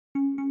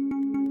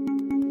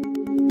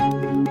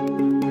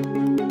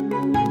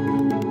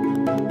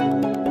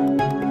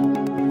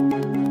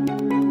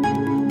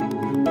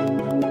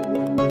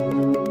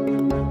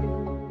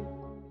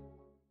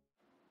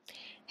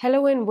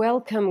Hello and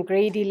welcome,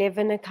 grade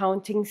 11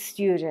 accounting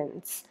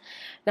students.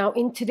 Now,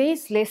 in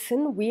today's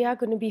lesson, we are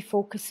going to be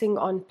focusing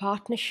on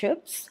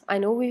partnerships. I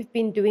know we've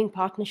been doing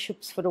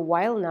partnerships for a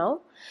while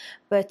now,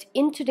 but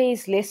in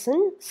today's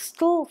lesson,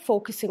 still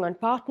focusing on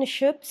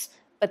partnerships,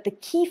 but the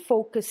key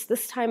focus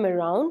this time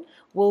around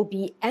will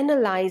be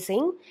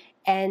analyzing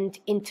and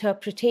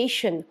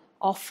interpretation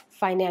of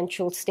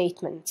financial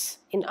statements.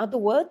 In other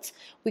words,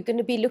 we're going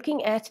to be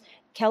looking at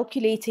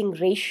calculating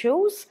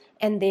ratios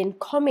and then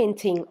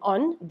commenting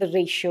on the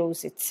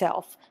ratios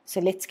itself. So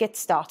let's get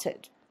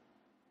started.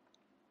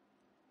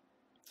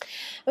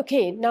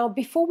 Okay, now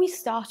before we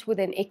start with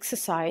an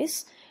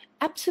exercise,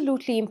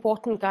 absolutely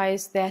important,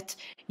 guys, that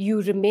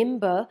you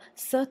remember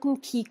certain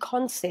key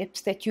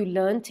concepts that you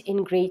learned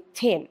in grade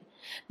 10.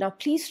 Now,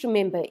 please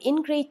remember,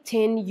 in grade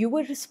 10, you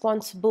were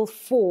responsible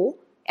for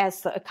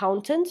as the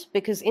accountant,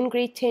 because in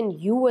grade 10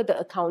 you were the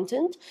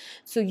accountant,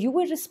 so you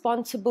were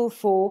responsible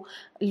for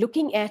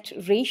looking at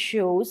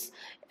ratios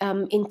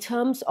in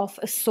terms of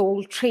a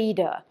sole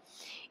trader.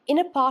 In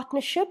a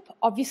partnership,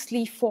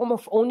 obviously form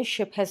of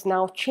ownership has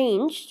now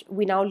changed.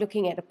 We're now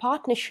looking at a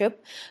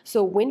partnership.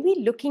 So when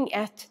we're looking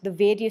at the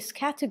various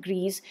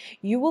categories,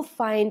 you will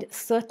find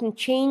certain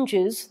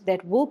changes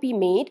that will be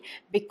made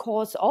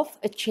because of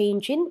a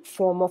change in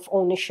form of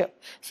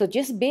ownership. So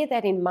just bear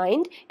that in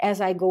mind as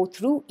I go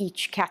through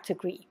each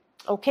category.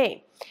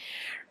 Okay,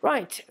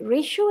 right.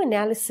 Ratio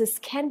analysis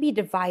can be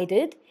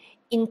divided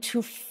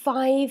into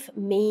 5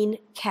 main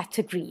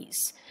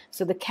categories.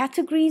 So the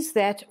categories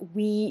that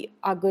we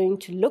are going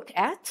to look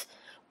at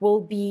will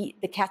be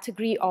the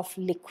category of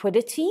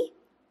liquidity.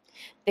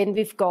 Then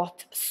we've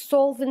got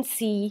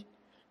solvency,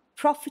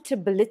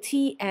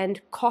 profitability,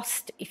 and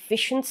cost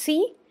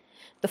efficiency.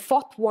 The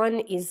fourth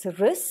one is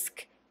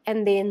risk.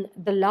 And then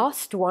the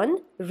last one,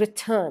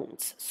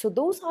 returns. So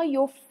those are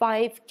your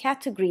 5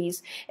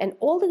 categories, and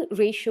all the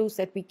ratios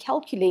that we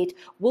calculate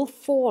will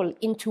fall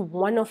into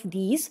one of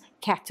these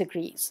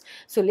categories.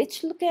 So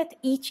let's look at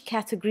each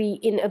category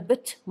in a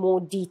bit more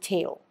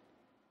detail.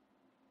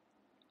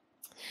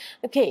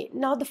 Okay,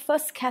 now the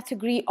first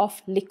category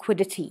of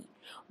liquidity.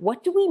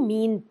 What do we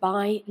mean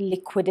by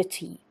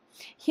liquidity?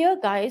 Here,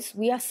 guys,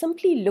 we are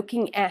simply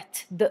looking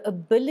at the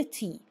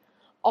ability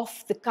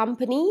of the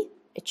company,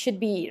 it should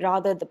be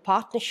rather the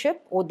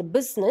partnership or the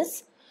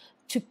business,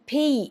 to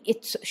pay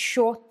its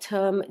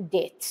short-term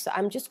debt. So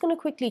I'm just going to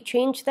quickly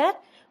change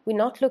that. We're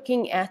not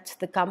looking at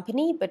the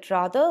company, but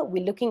rather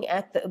we're looking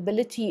at the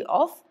ability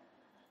of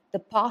the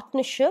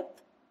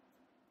partnership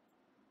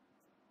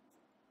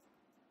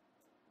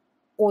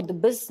or the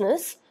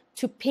business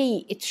to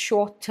pay its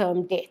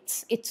short-term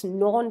debts, its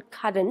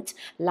non-current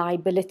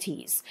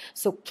liabilities.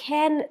 So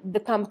can the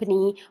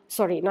company,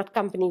 not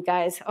company,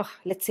 guys,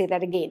 let's say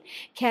that again.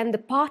 Can the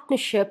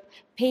partnership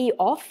pay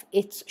off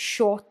its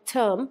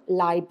short-term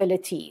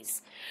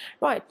liabilities?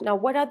 Right, now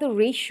what are the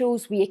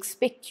ratios we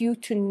expect you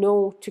to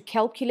know to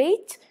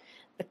calculate?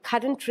 The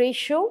current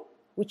ratio,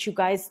 which you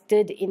guys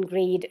did in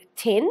grade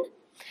 10.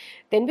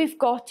 Then we've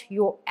got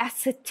your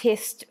asset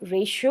test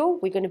ratio.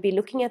 We're going to be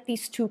looking at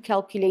these 2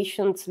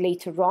 calculations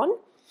later on.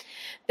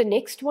 The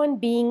next one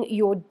being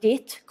your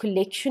debt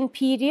collection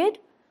period.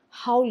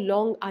 How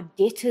long are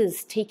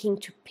debtors taking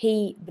to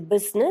pay the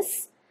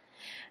business?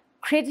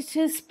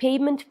 Creditors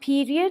payment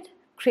period.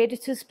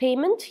 Creditors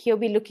payment. Here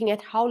we're looking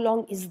at how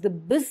long is the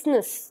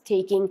business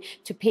taking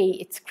to pay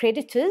its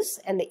creditors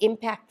and the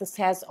impact this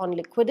has on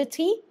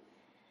liquidity.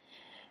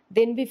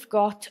 Then we've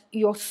got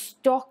your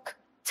stock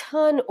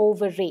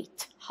turnover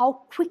rate. How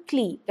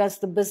quickly does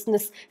the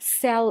business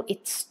sell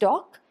its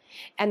stock?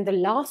 And the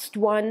last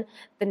one,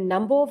 the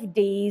number of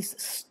days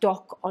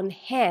stock on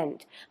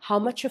hand. How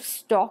much of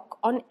stock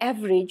on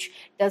average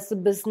does the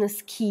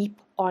business keep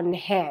on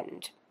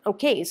hand?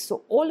 Okay,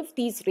 so all of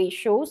these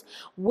ratios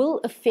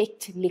will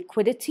affect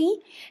liquidity.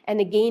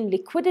 And again,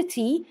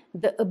 liquidity,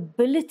 the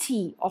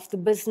ability of the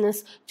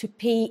business to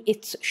pay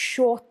its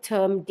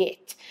short-term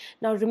debt.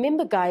 Now,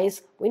 remember,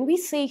 guys, when we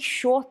say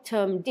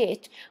short-term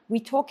debt,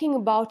 we're talking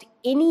about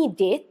any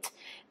debt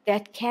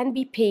that can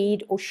be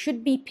paid or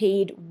should be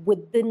paid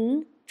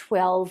within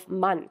 12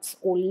 months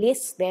or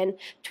less than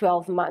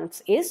 12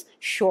 months is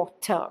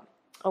short-term.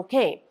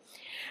 Okay,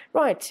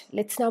 right,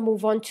 let's now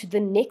move on to the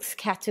next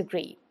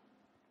category.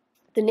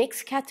 The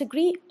next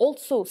category,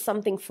 also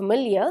something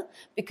familiar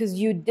because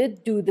you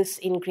did do this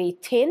in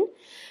grade 10.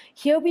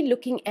 Here we're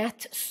looking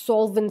at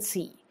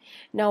solvency.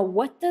 Now,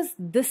 what does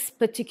this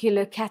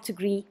particular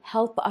category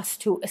help us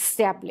to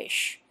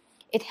establish?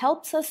 It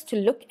helps us to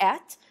look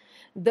at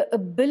the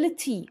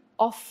ability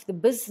of the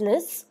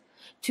business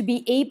to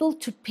be able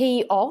to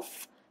pay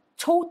off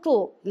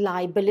total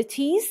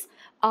liabilities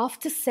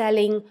after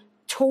selling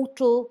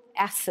total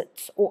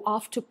assets or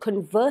after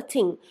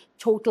converting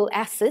total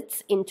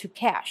assets into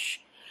cash.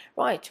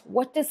 Right,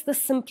 what does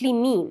this simply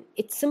mean?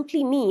 It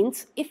simply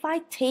means if I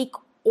take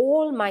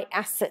all my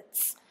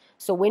assets,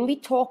 so when we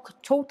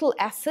talk total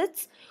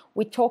assets,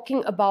 we're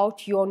talking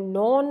about your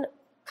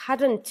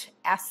non-current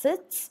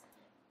assets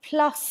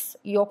plus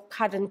your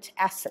current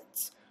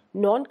assets.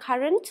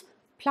 Non-current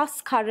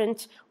plus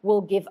current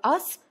will give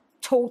us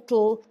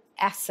total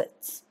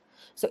assets.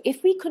 So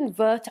if we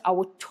convert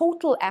our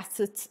total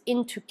assets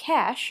into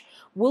cash,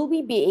 will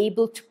we be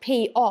able to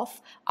pay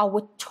off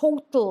our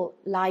total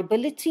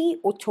liability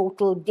or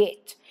total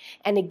debt?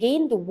 And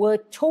again, the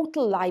word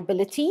total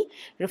liability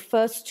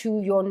refers to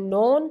your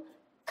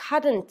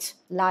non-current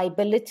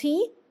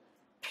liability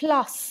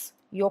plus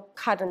your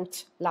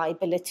current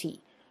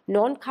liability.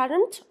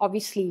 Non-current,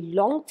 obviously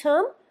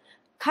long-term,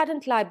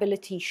 current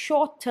liability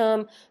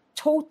short-term,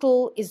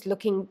 total is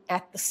looking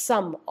at the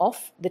sum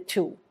of the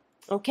two.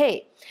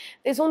 Okay,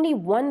 there's only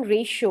one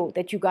ratio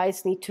that you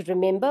guys need to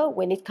remember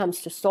when it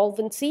comes to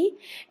solvency,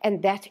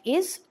 and that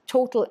is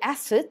total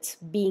assets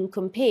being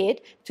compared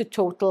to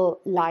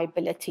total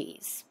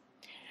liabilities.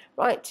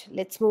 Right,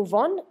 let's move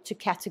on to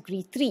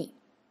category 3.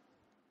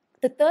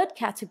 The third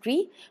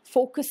category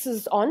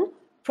focuses on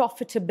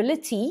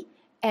profitability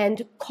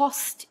and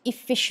cost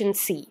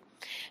efficiency.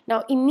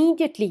 Now,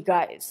 immediately,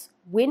 guys,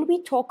 when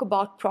we talk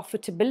about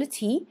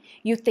profitability,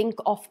 you think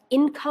of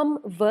income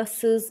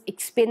versus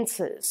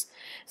expenses.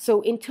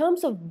 So in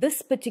terms of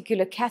this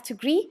particular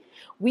category,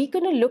 we're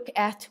going to look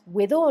at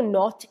whether or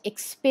not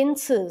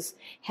expenses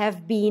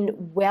have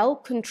been well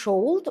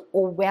controlled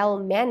or well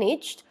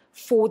managed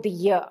for the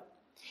year.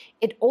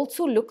 It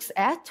also looks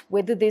at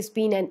whether there's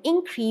been an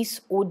increase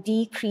or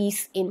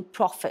decrease in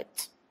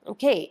profit.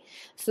 Okay,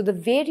 so the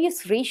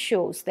various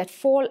ratios that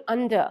fall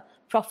under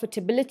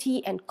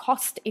profitability and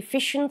cost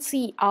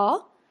efficiency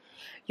are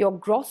your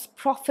gross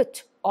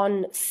profit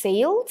on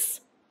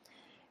sales.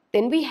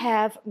 Then we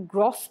have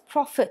gross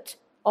profit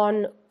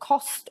on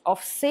cost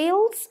of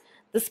sales.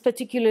 This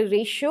particular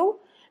ratio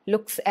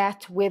looks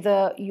at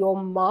whether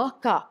your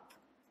markup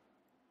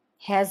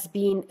has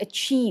been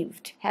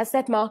achieved. Has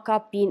that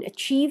markup been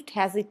achieved?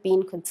 Has it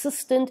been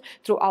consistent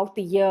throughout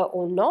the year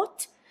or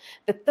not?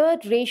 The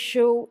third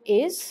ratio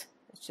is,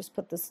 let's just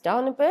put this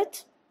down a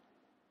bit,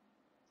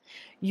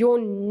 your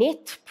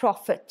net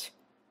profit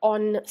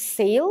on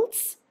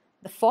sales.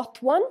 The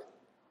fourth one,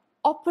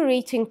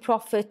 operating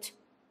profit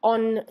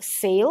on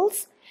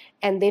sales.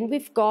 And then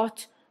we've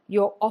got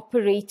your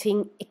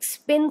operating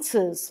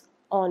expenses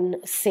on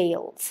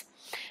sales.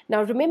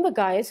 Now remember,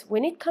 guys,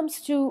 when it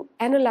comes to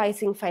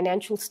analyzing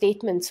financial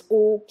statements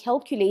or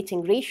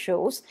calculating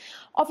ratios,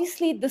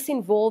 obviously this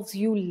involves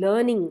you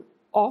learning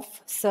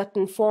of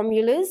certain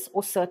formulas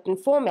or certain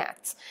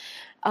formats.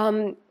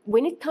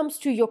 When it comes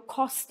to your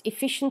cost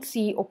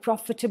efficiency or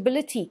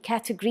profitability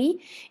category,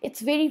 it's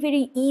very,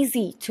 very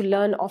easy to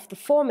learn off the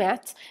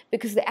format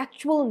because the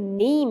actual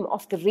name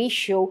of the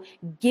ratio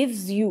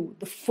gives you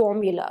the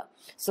formula.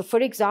 So for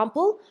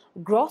example,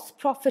 gross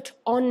profit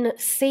on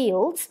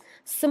sales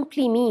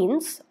simply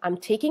means I'm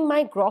taking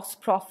my gross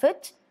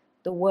profit,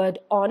 the word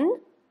on,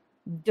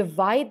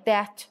 divide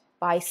that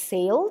by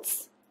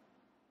sales,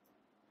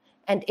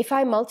 and if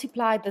I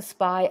multiply this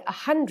by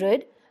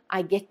 100,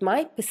 I get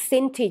my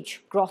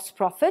percentage gross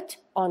profit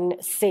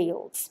on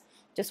sales.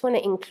 Just want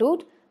to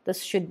include,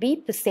 this should be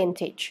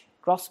percentage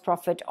gross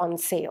profit on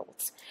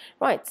sales.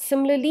 Right,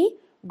 similarly,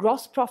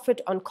 gross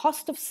profit on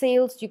cost of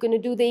sales, you're going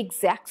to do the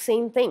exact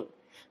same thing.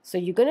 So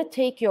you're going to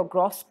take your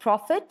gross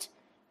profit,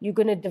 you're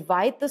going to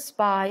divide this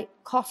by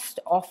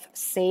cost of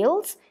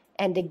sales,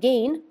 and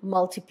again,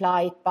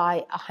 multiply it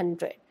by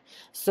 100.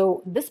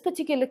 So this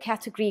particular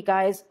category,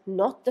 guys,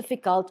 not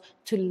difficult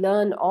to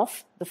learn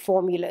off the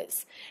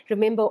formulas.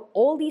 Remember,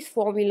 all these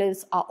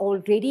formulas are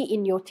already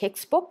in your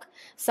textbook.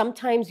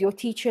 Sometimes your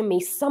teacher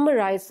may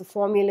summarize the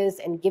formulas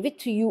and give it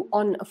to you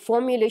on a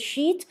formula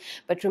sheet,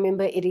 but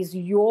remember, it is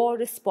your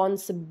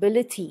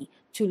responsibility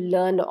to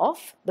learn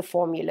off the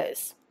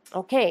formulas.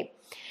 Okay,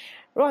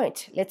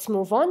 right, let's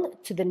move on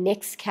to the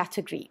next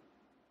category.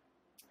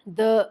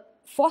 The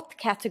fourth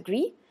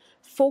category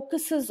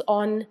focuses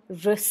on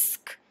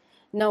risk.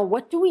 Now,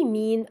 what do we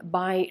mean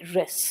by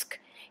risk?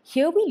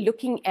 Here we're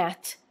looking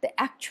at the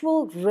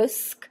actual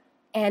risk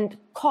and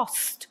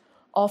cost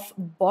of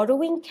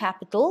borrowing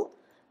capital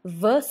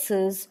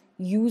versus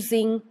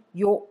using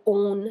your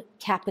own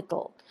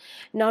capital.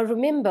 Now,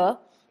 remember,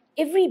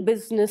 every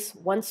business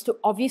wants to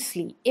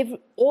obviously,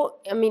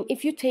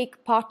 if you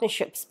take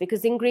partnerships,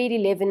 because in grade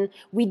 11,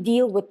 we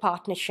deal with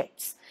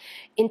partnerships.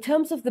 In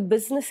terms of the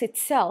business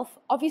itself,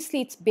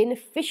 obviously it's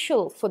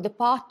beneficial for the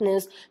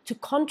partners to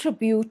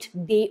contribute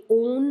their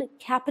own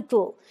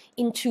capital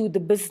into the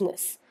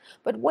business.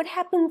 But what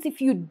happens if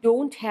you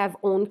don't have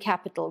own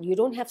capital? You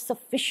don't have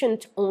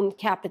sufficient own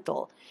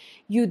capital.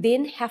 You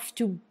then have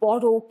to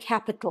borrow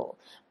capital.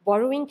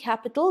 Borrowing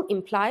capital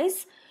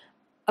implies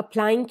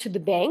applying to the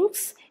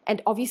banks and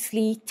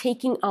obviously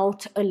taking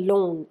out a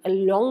loan, a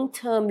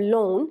long-term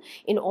loan,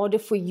 in order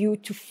for you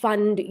to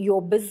fund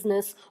your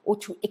business or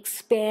to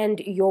expand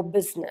your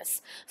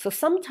business. So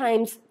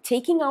sometimes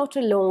taking out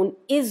a loan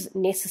is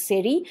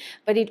necessary,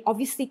 but it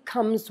obviously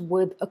comes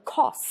with a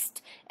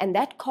cost, and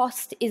that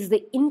cost is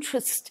the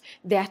interest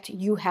that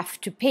you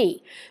have to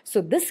pay. So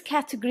this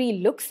category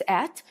looks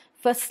at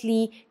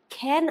Firstly,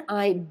 can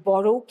I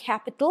borrow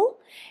capital?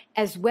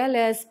 As well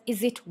as,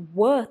 is it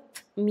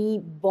worth me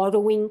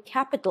borrowing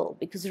capital?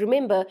 Because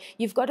remember,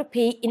 you've got to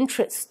pay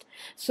interest.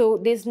 So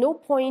there's no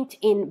point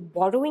in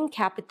borrowing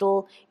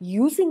capital,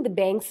 using the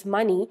bank's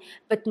money,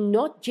 but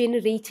not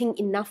generating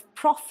enough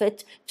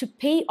profit to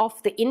pay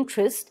off the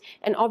interest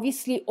and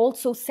obviously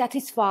also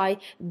satisfy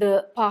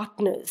the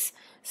partners.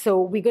 So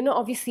we're going to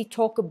obviously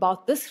talk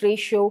about this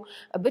ratio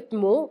a bit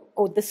more,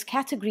 or this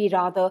category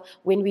rather,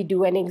 when we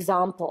do an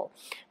example.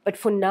 But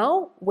for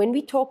now, when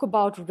we talk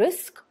about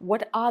risk,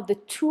 what are the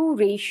two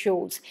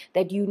ratios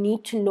that you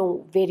need to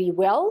know very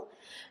well?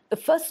 The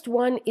first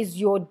one is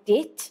your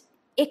debt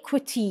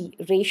equity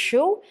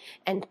ratio.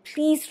 And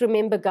please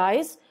remember,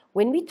 guys,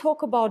 when we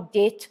talk about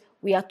debt,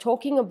 we are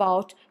talking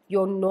about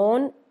your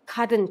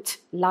non-current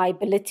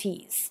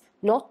liabilities.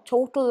 Not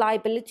total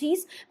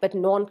liabilities, but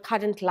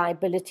non-current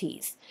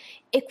liabilities.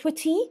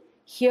 Equity,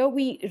 here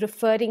we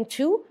referring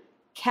to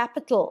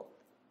capital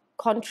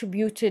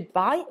contributed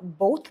by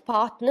both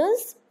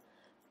partners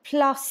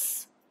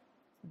plus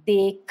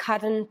their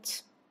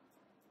current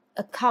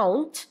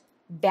account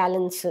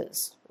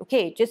balances.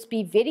 Okay, just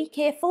be very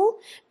careful,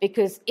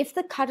 because if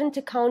the current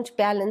account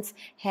balance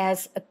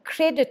has a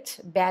credit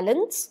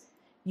balance,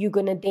 you're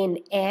going to then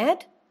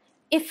add.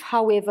 If,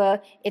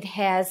 however, it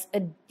has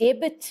a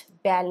debit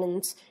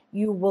balance,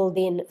 you will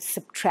then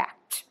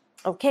subtract.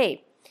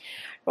 Okay,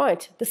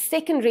 right. The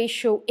second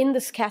ratio in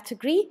this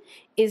category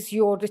is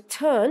your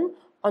return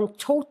on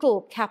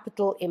total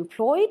capital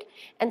employed,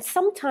 and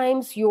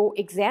sometimes your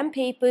exam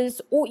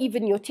papers or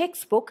even your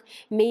textbook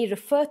may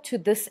refer to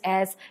this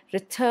as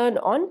return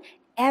on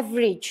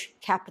average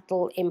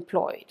capital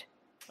employed.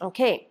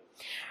 Okay,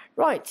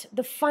 right.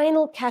 The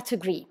final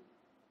category,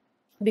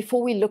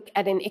 before we look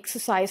at an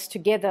exercise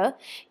together,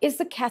 is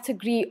the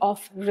category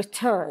of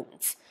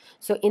returns.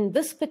 So in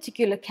this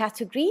particular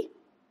category,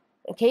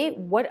 okay,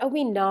 what are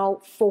we now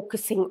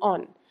focusing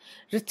on?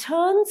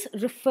 Returns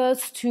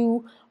refers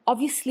to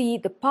obviously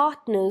the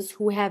partners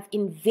who have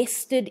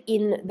invested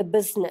in the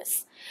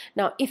business.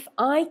 Now, if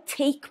I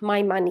take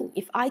my money,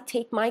 if I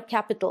take my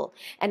capital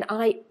and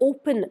I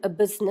open a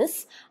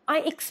business, I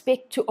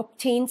expect to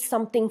obtain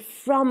something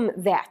from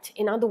that.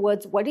 In other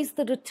words, what is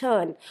the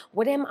return?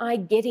 What am I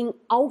getting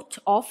out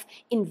of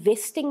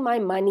investing my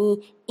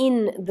money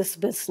in this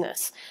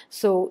business?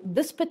 So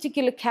this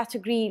particular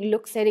category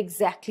looks at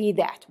exactly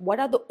that. What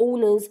are the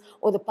owners,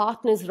 or the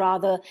partners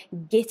rather,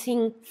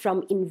 getting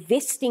from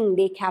investing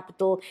their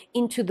capital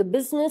into the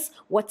business?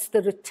 What's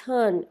the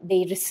return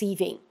they're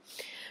receiving?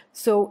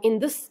 So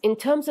in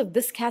terms of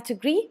this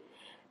category,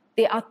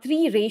 there are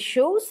three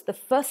ratios. The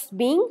first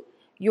being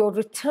your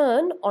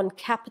return on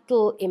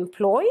capital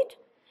employed,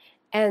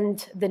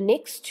 and the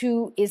next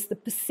two is the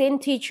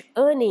percentage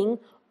earning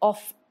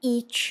of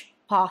each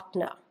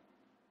partner.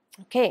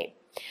 Okay,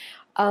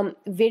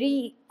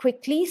 very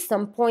quickly,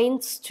 some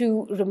points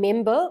to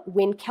remember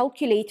when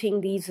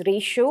calculating these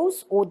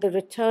ratios or the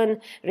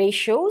return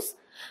ratios.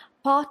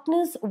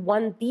 Partners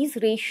want these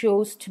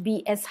ratios to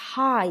be as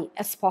high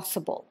as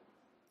possible.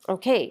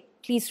 Okay,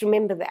 please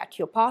remember that.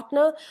 Your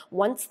partner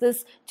wants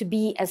this to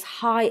be as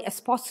high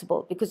as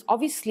possible, because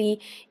obviously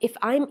if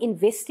I'm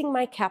investing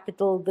my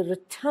capital, the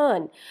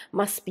return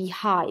must be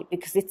high,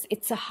 because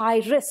it's a high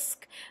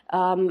risk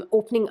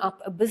opening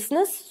up a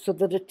business, so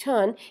the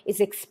return is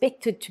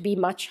expected to be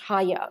much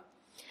higher.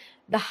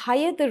 The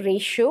higher the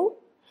ratio,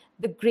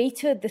 the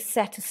greater the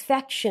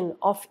satisfaction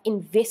of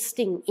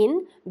investing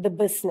in the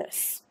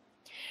business.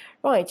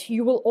 Right,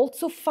 you will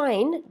also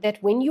find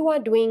that when you are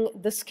doing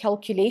this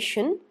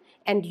calculation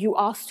and you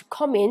asked to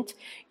comment,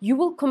 you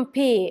will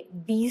compare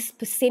these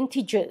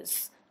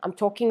percentages. I'm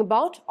talking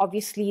about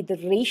obviously the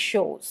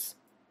ratios.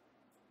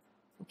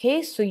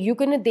 Okay, so you're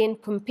going to then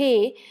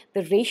compare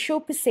the ratio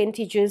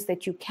percentages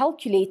that you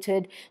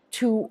calculated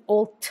to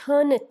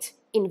alternate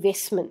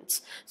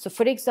investments. So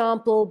for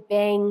example,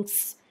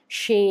 banks,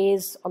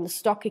 shares on the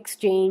stock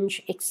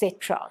exchange,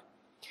 etc.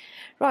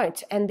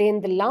 Right, and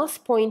then the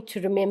last point to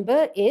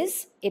remember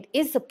is it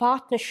is a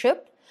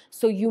partnership,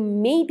 so you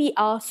may be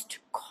asked to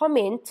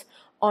comment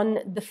on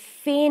the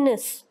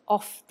fairness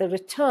of the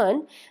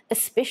return,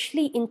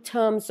 especially in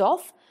terms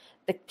of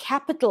the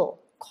capital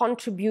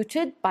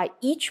contributed by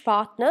each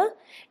partner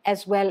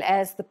as well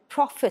as the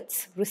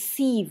profits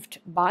received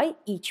by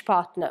each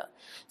partner.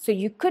 So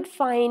you could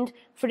find,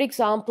 for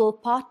example,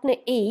 partner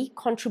A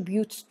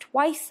contributes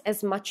twice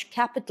as much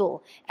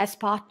capital as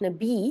partner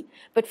B,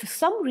 but for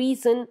some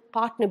reason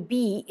partner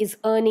B is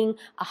earning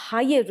a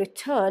higher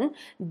return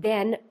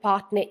than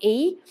partner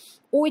A,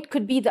 or it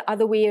could be the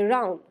other way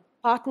around.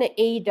 Partner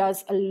A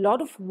does a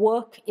lot of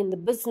work in the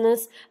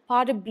business.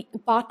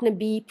 Partner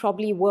B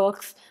probably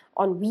works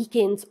on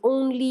weekends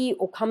only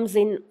or comes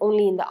in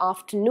only in the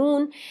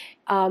afternoon.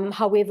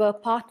 However,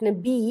 partner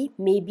B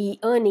may be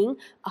earning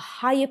a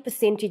higher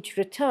percentage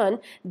return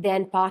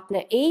than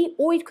partner A,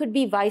 or it could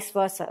be vice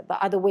versa,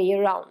 the other way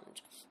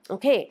around.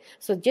 Okay,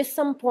 so just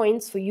some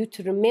points for you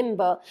to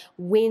remember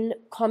when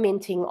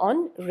commenting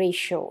on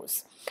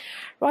ratios.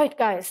 Right,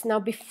 guys, now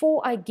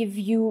before I give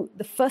you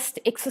the first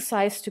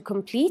exercise to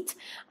complete,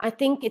 I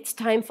think it's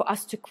time for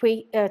us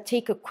to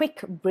take a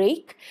quick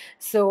break.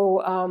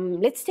 So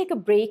let's take a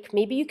break.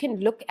 Maybe you can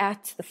look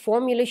at the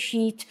formula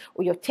sheet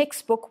or your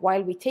textbook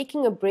while we're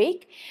taking a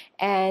break.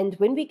 And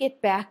when we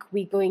get back,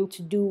 we're going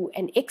to do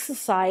an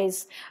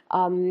exercise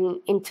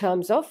in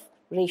terms of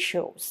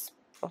ratios.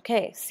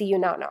 Okay, see you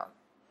now.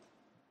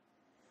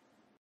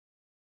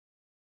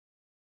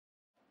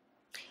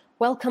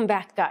 Welcome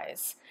back,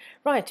 guys.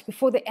 Right,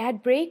 before the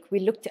ad break, we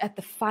looked at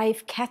the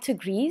 5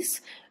 categories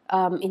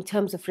in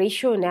terms of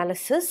ratio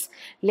analysis.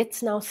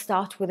 Let's now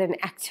start with an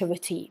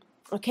activity.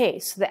 Okay,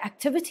 so the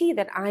activity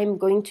that I'm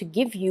going to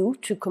give you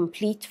to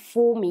complete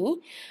for me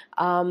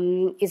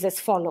is as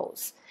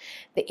follows.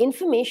 The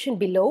information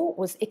below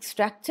was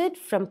extracted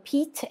from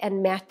Pete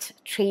and Matt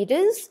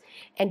traders,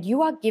 and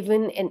you are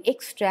given an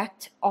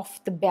extract of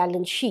the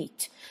balance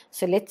sheet.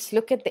 So let's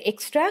look at the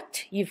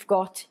extract. You've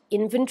got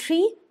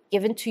inventory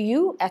given to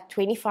you at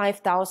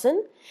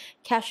 25,000,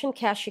 cash and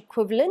cash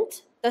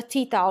equivalent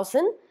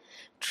 30,000,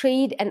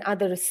 trade and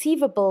other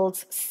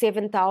receivables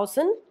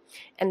 7,000,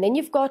 and then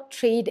you've got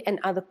trade and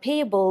other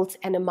payables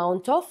an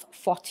amount of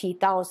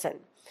 40,000.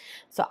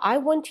 So I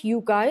want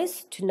you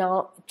guys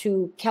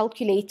to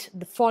calculate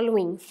the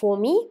following for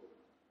me.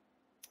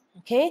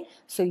 Okay,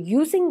 so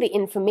using the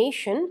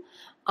information,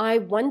 I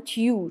want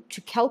you to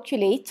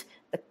calculate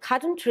the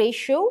current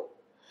ratio,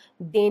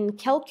 then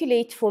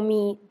calculate for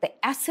me the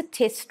asset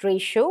test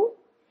ratio,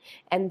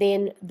 and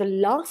then the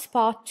last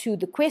part to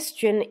the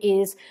question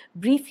is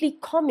briefly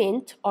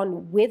comment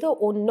on whether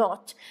or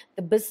not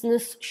the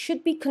business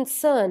should be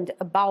concerned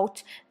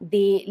about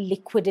their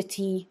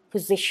liquidity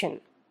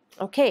position.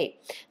 Okay,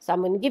 so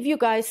I'm going to give you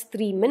guys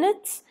 3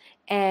 minutes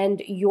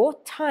and your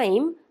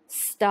time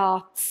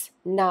starts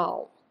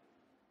now.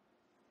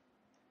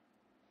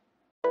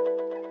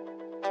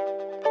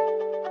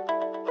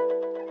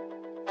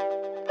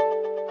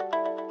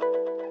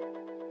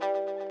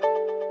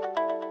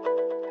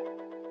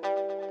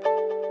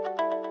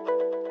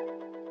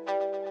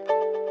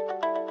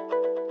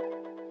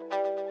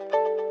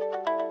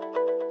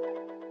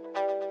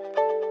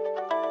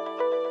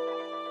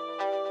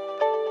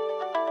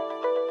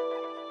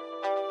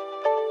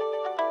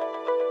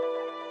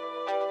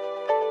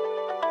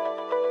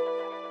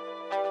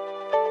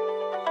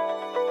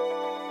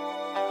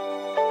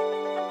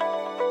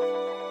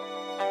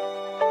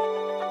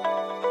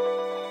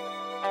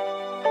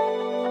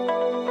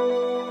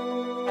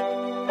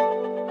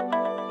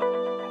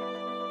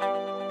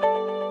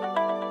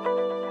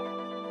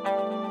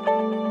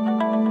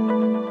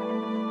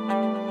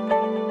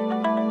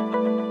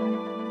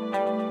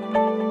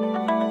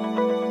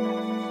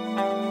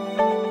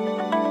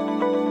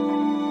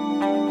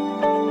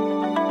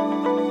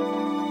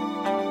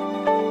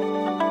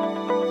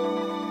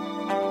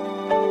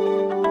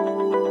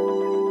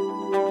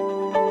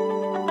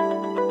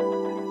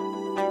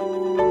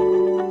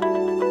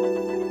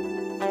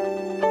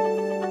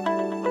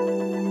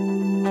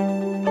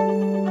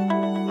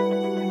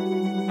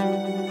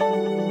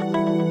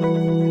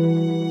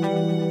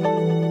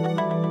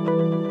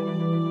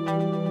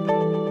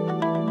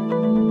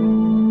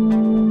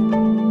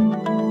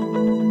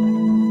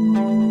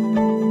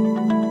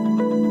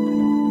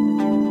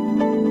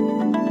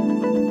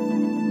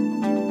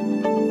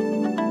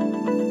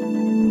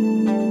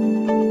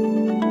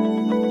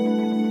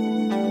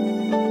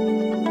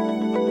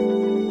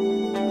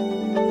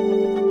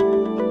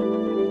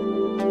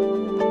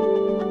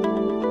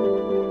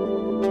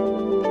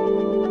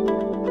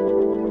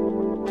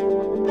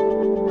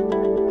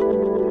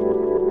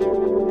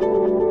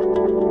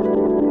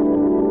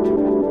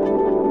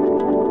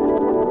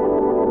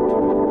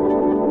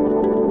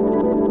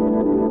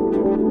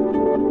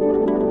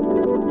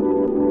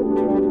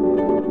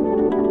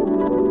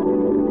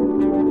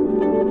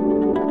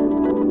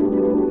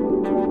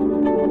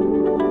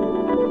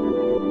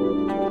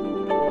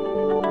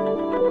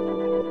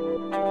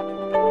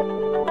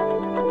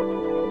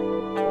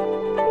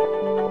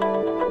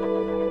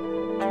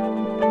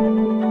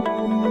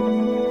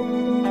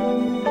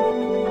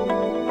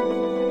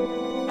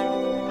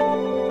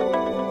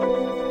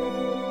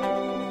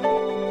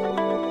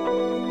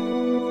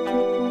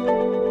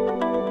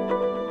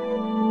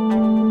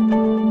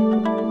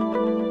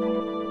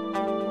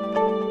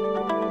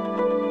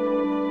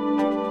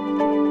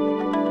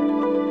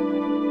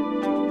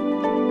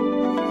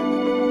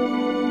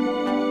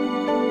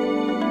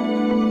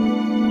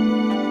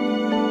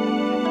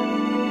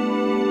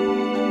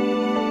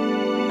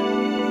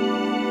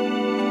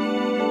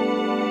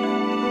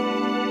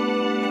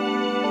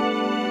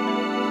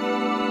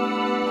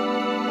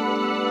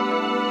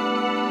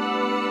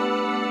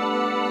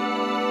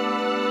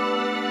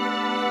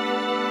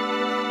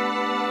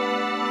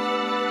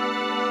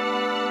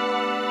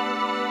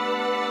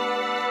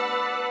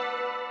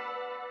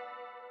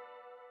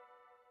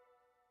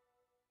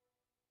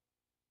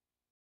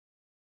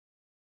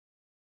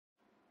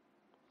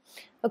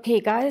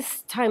 Okay,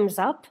 guys, time's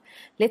up.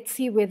 Let's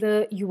see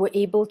whether you were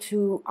able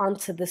to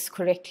answer this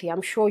correctly.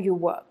 I'm sure you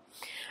were.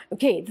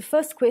 Okay, the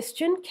first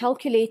question,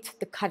 calculate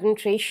the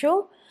current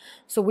ratio.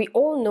 So we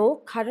all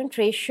know current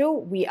ratio,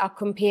 we are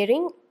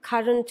comparing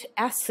current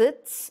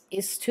assets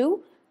is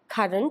to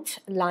current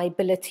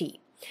liability.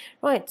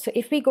 Right, so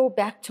if we go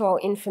back to our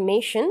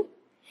information,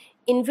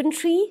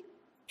 inventory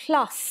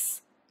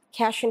plus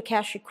cash and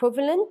cash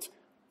equivalent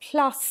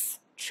plus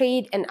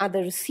trade and other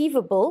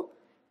receivable.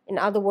 In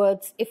other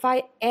words, if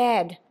I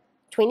add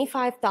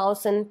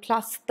 25,000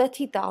 plus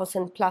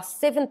 30,000 plus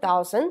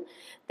 7,000,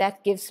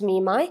 that gives me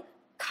my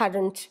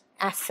current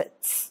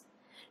assets.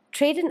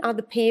 Trade and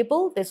other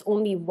payable, there's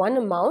only one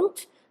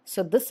amount.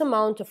 So this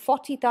amount of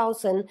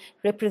 40,000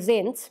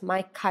 represents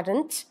my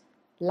current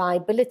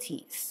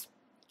liabilities.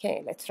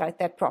 Okay, let's write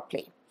that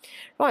properly.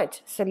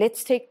 Right, so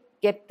let's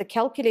get the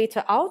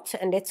calculator out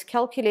and let's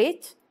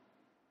calculate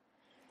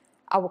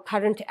our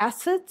current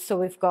assets.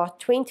 So we've got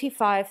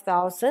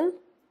 25,000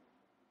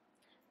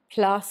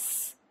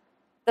 plus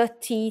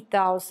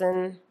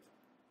 30,000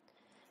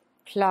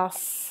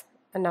 plus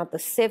another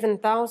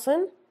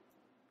 7,000,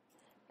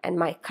 and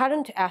my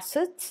current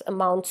assets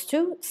amounts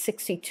to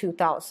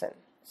 62,000.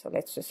 So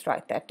let's just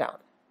write that down.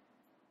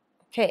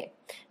 Okay,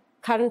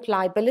 current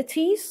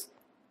liabilities.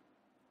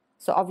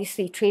 So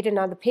obviously trade and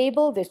other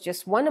payable, there's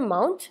just one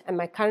amount, and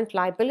my current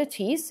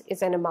liabilities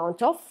is an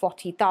amount of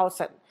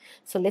 40,000.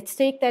 So let's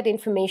take that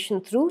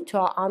information through to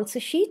our answer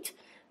sheet.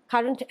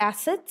 Current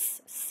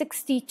assets,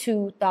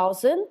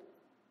 62,000,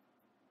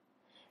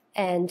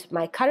 and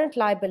my current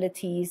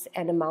liabilities,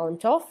 an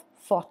amount of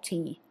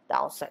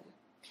 40,000.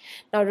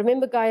 Now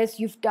remember guys,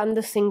 you've done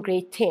this in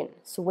grade 10.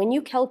 So when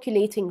you're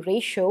calculating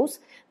ratios,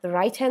 the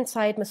right-hand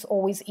side must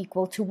always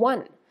equal to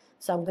 1.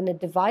 So I'm going to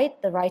divide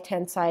the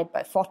right-hand side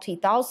by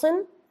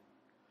 40,000.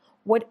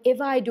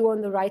 Whatever I do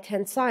on the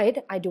right-hand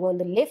side, I do on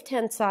the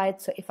left-hand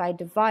side. So if I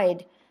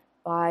divide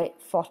by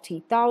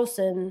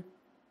 40,000,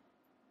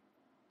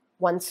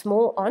 once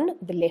more on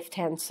the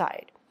left-hand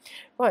side.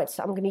 Right,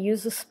 so I'm going to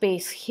use a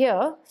space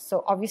here.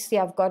 So obviously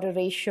I've got a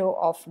ratio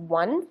of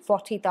 1,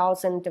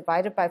 40,000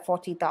 divided by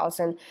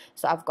 40,000.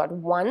 So I've got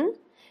 1.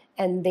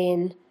 And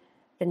then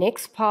the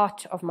next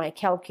part of my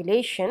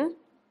calculation,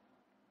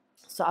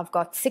 so I've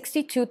got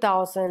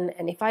 62,000,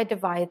 and if I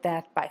divide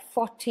that by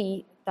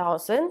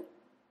 40,000,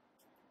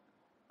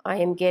 I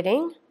am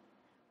getting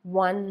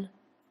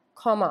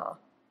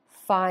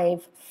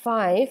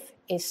 1,55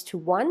 is to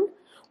 1,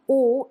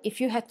 or if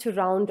you had to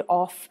round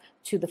off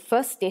to the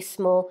first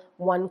decimal,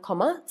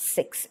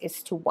 1,6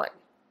 is to 1.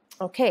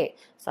 Okay,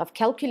 so I've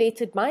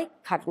calculated my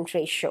current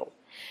ratio.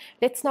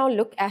 Let's now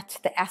look at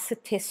the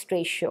asset test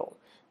ratio.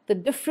 The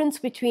difference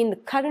between the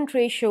current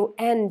ratio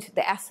and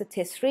the asset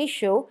test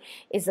ratio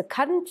is the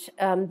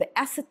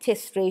asset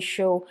test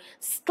ratio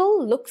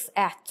still looks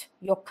at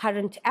your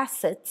current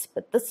assets,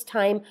 but this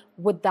time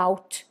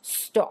without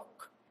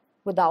stock,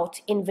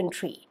 without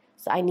inventory.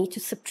 So I need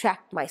to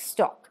subtract my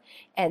stock,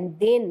 and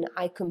then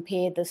I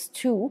compare this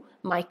to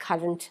my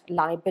current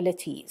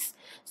liabilities.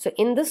 So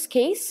in this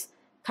case,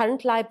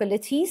 current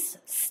liabilities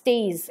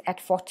stays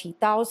at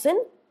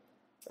 40,000,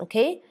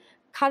 okay?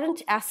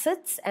 Current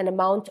assets, an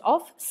amount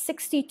of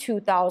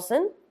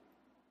 62,000,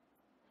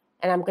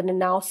 and I'm going to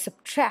now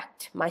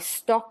subtract my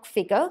stock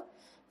figure.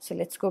 So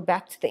let's go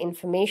back to the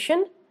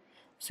information.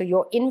 So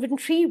your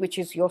inventory, which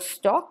is your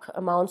stock,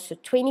 amounts to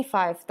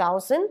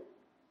 25,000.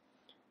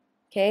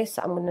 Okay,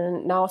 so I'm going to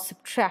now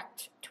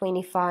subtract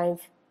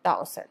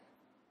 25,000.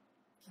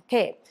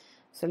 Okay,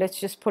 so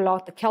let's just pull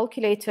out the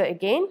calculator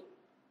again.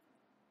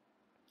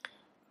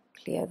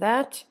 Clear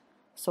that.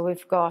 So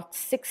we've got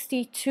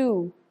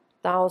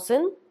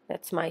 62,000,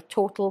 that's my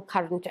total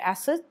current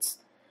assets,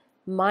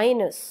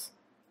 minus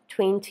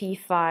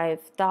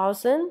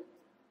 25,000,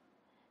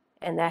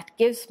 and that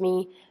gives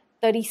me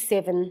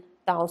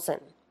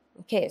 37,000.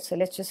 Okay, so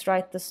let's just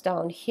write this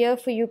down here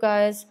for you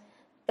guys.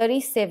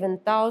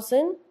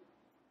 37,000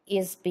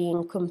 is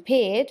being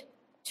compared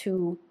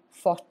to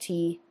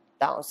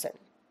 40,000.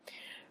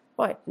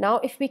 Right, now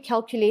if we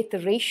calculate the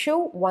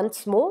ratio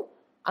once more,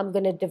 I'm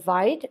going to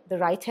divide the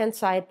right-hand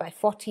side by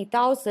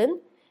 40,000,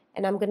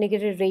 and I'm going to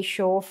get a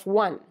ratio of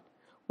 1.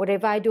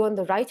 Whatever I do on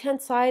the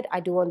right-hand side, I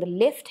do on the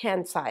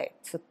left-hand side.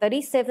 So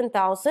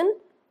 37,000, let's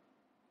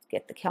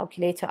get the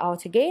calculator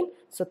out again.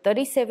 So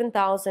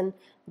 37,000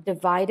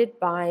 divided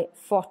by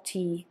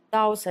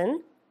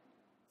 40,000,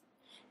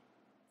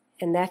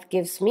 and that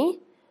gives me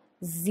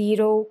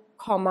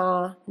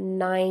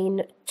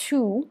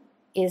 0,92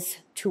 is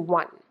to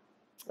 1.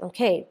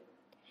 Okay.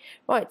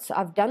 Right, so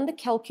I've done the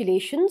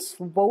calculations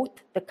for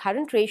both the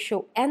current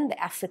ratio and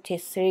the asset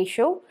test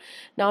ratio.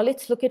 Now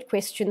let's look at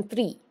question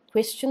 3.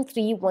 Question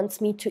 3 wants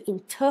me to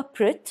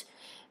interpret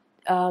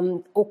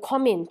or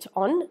comment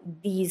on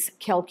these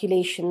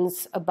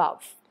calculations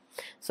above.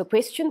 So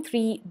question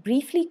 3,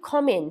 briefly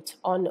comment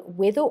on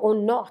whether or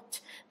not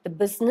the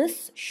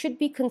business should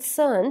be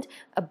concerned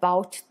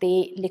about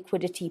their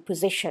liquidity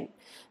position.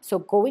 So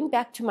going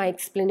back to my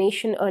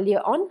explanation earlier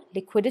on,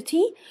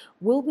 liquidity,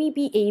 will we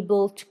be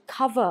able to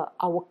cover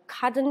our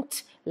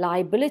current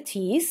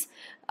liabilities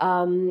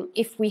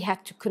if we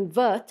had to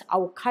convert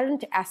our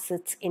current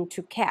assets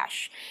into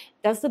cash?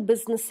 does the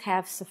business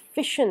have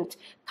sufficient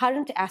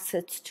current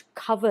assets to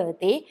cover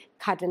their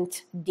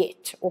current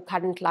debt or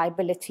current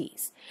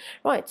liabilities?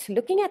 Right, so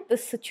looking at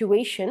this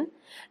situation,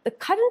 the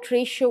current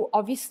ratio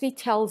obviously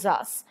tells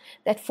us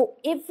that for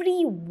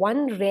every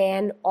 1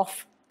 rand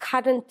of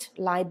current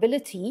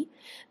liability,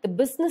 the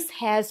business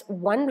has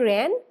 1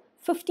 rand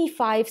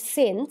 55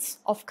 cents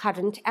of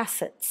current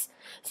assets.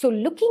 So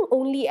looking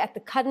only at the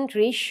current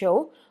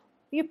ratio,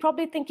 you're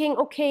probably thinking,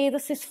 okay,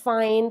 this is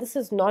fine, this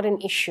is not an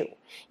issue.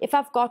 If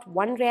I've got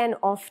 1 rand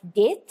of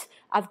debt,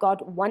 I've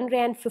got 1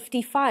 rand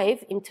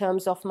 55 in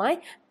terms of my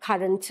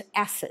current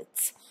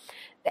assets.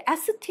 The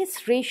asset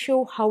test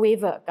ratio,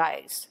 however,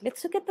 guys,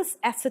 let's look at this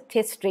asset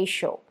test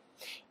ratio.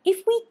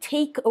 If we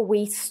take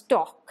away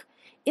stock,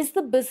 is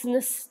the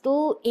business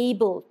still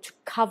able to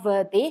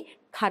cover their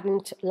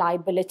current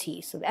liability?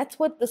 So that's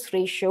what this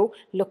ratio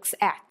looks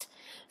at.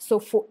 So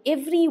for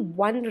every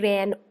 1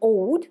 rand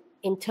owed,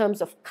 in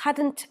terms of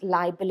current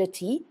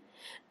liability,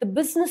 the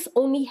business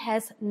only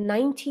has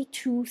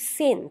 92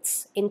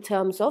 cents in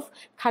terms of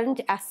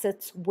current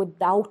assets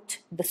without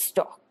the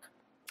stock.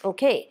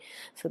 Okay,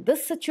 so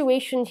this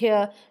situation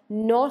here,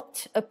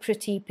 not a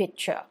pretty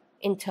picture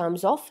in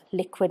terms of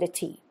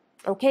liquidity.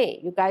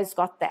 Okay, you guys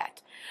got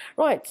that.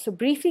 Right, so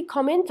briefly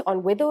comment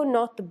on whether or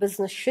not the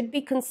business should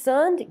be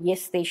concerned.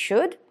 Yes, they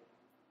should.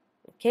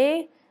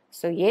 Okay,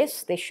 so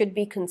yes, they should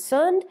be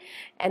concerned.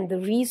 And the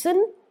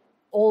reason,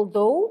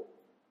 although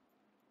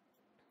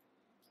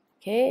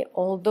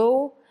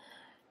the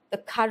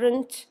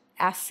current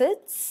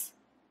assets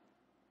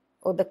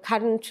or the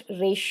current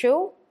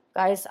ratio,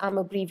 guys, I'm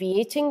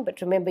abbreviating, but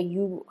remember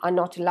you are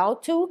not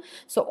allowed to.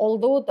 So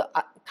although the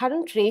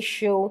current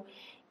ratio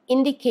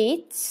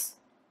indicates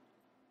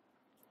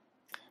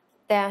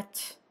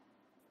that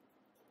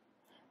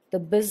the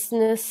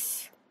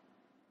business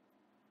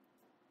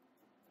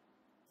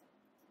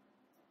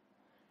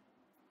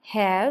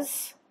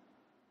has,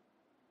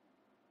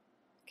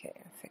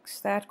 okay, fix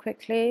that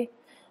quickly.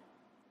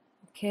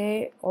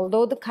 Okay,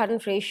 although the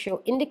current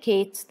ratio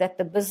indicates that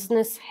the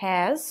business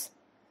has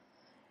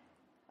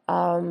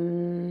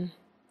 1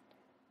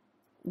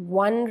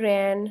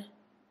 rand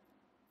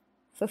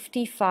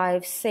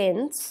 55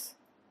 cents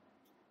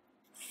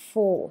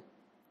for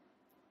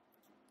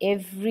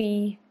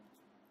every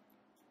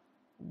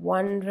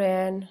 1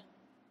 rand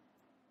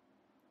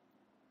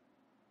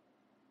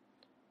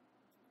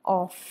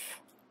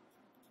of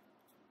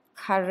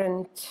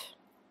current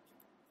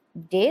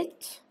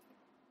debt.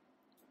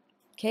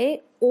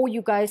 Okay, or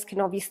you guys can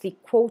obviously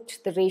quote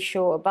the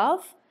ratio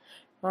above,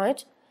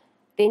 right?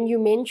 Then you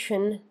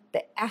mention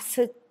the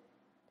asset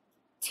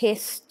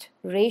test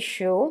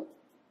ratio.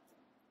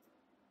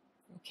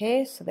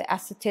 Okay, so the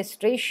asset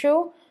test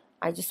ratio,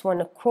 I just want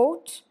to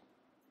quote.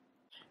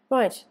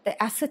 Right,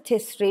 the asset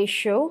test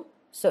ratio,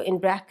 so in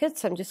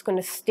brackets, I'm just going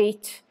to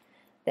state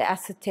the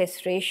asset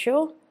test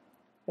ratio.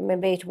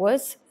 Remember, it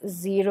was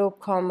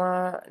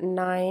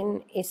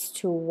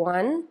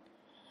 0.9:1,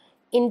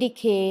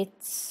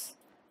 indicates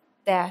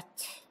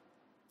that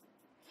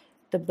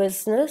the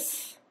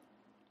business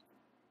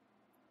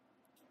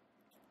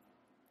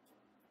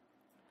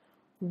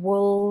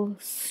will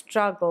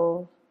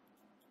struggle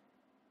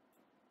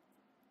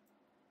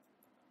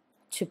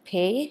to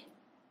pay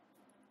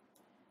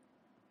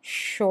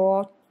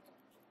short-term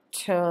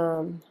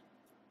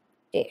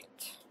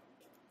debt.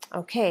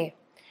 Okay,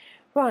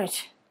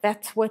 right,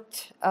 that's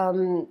what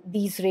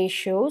these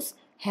ratios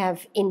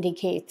have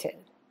indicated.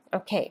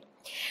 Okay,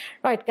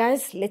 right,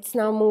 guys, let's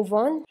now move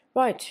on.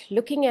 Right,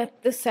 looking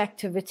at this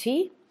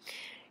activity,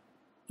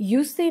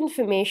 use the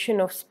information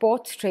of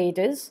sports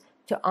traders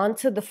to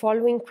answer the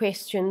following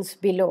questions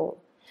below.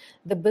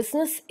 The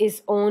business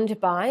is owned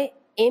by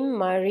M.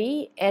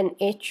 Murray and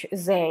H.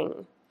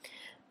 Zhang.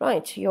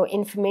 Right, your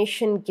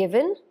information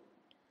given.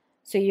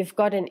 So you've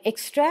got an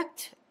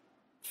extract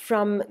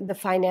from the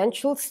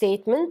financial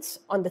statements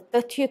on the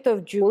 30th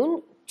of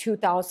June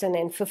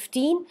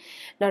 2015.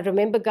 Now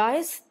remember,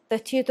 guys,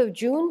 30th of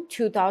June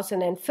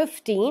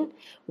 2015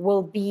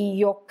 will be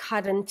your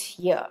current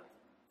year.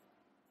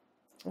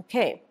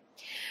 Okay,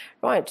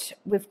 right,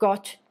 we've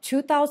got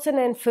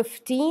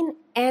 2015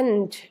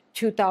 and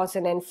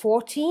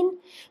 2014,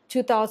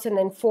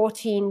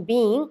 2014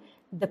 being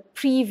the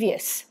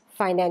previous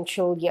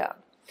financial year.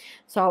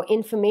 So our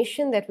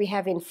information that we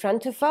have in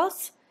front of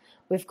us,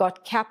 we've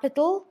got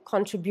capital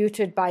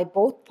contributed by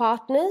both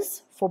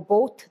partners for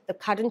both the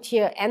current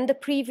year and the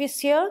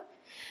previous year.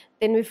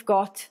 Then we've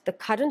got the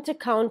current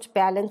account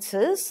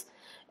balances,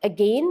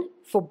 again,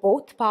 for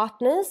both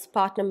partners,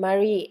 partner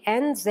Murray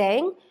and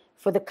Zhang,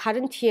 for the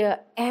current year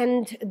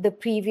and the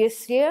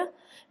previous year.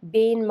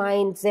 Bear in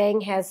mind,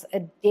 Zhang has a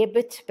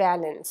debit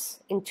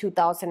balance in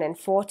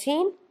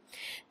 2014.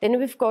 Then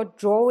we've got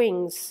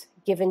drawings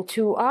given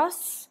to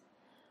us.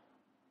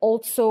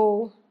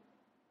 Also,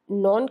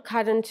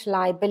 non-current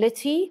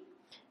liability,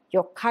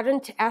 your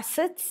current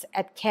assets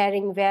at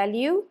carrying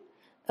value,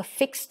 a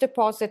fixed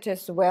deposit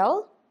as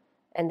well,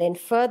 and then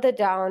further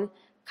down,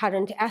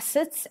 current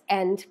assets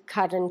and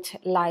current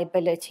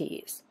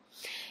liabilities.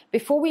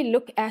 Before we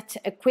look at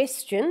a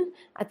question,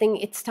 I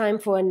think it's time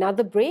for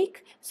another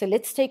break. So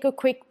let's take a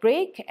quick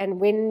break, and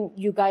when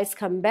you guys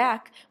come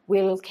back,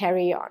 we'll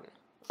carry on.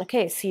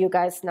 Okay, see you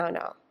guys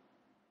now.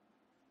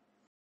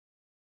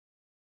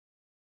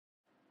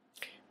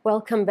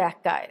 Welcome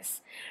back,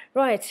 guys.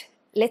 Right,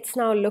 let's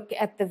now look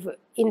at the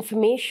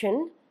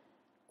information,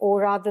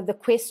 or rather the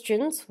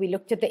questions. We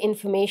looked at the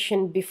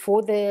information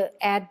before the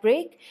ad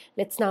break.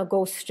 Let's now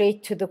go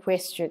straight to the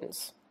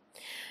questions.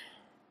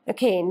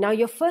 Okay, now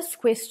your first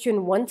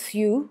question wants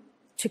you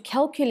to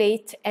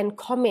calculate and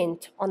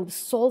comment on the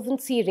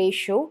solvency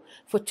ratio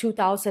for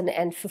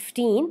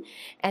 2015,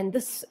 and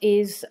this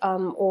is,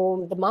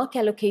 or the mark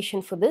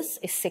allocation for this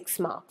is 6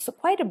 marks, so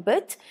quite a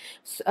bit.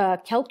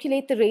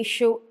 Calculate the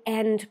ratio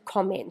and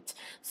comment.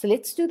 So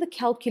let's do the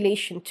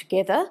calculation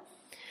together.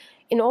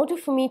 In order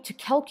for me to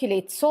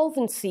calculate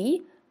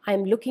solvency,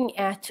 I'm looking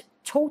at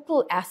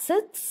total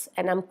assets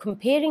and I'm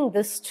comparing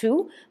this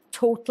to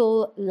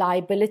total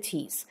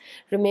liabilities.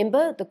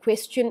 Remember, the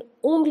question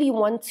only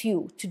wants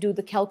you to do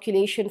the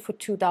calculation for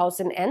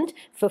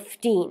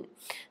 2015.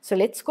 So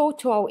let's go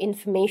to our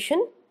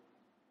information.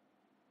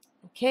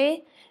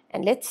 Okay,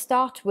 and let's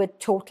start with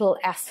total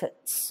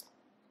assets.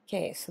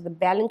 Okay, so the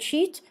balance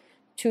sheet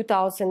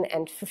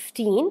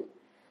 2015.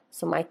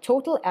 So my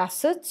total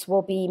assets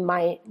will be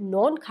my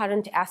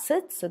non-current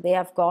assets. So there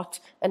I've got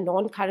a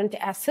non-current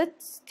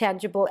asset,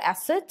 tangible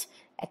asset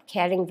at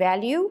carrying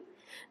value.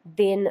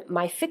 Then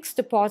my fixed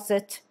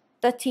deposit,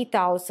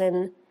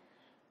 30,000,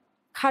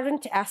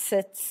 current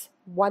assets,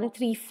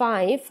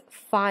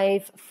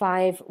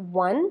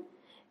 135,551,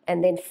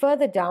 and then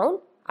further down,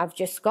 I've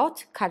just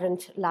got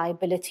current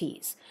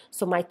liabilities.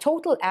 So my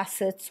total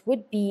assets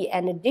would be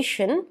an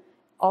addition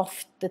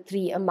of the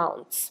three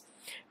amounts.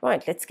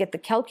 Right, let's get the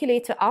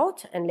calculator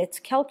out and let's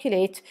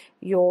calculate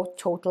your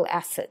total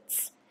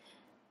assets.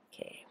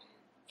 Okay,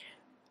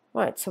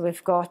 right, so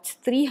we've got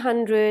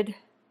 300.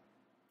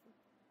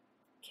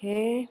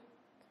 Okay,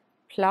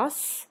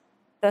 plus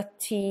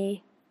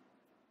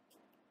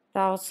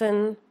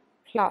 30,000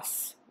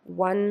 plus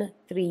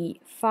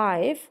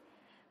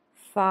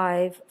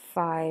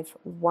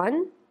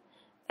 135,551,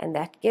 and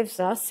that gives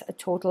us a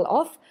total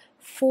of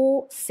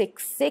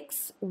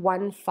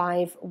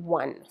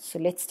 466,151. So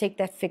let's take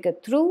that figure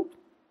through.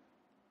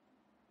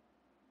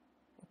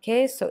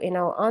 Okay, so in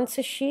our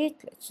answer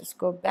sheet, let's just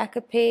go back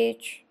a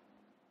page.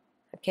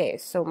 Okay,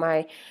 so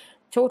my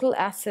total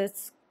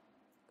assets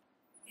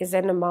is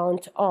an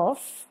amount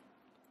of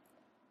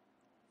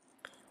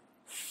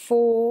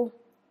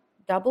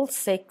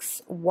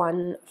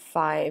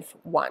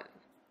 466,151.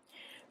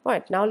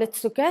 Right, now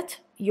let's look at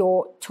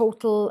your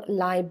total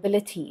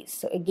liabilities.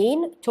 So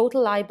again,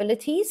 total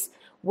liabilities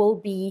will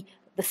be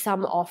the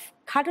sum of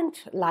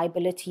current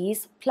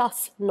liabilities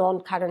plus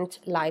non-current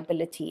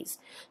liabilities.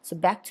 So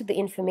back to the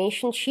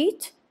information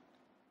sheet.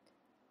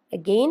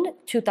 Again,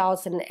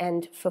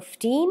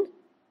 2015.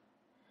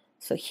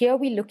 So here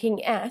we're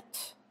looking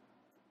at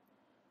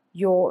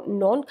your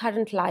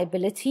non-current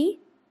liability,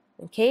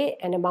 okay,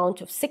 an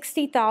amount of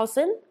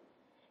 60,000,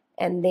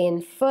 and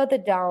then further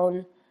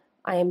down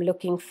I am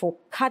looking for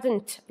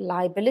current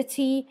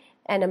liability,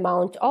 an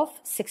amount of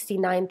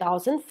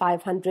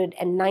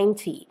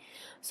 69,590.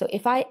 So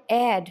if I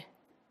add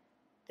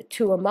the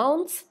two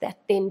amounts, that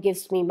then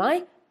gives me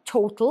my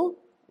total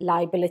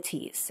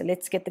liabilities. So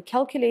let's get the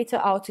calculator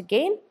out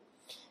again.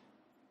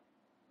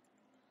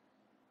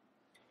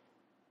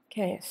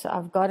 Okay, so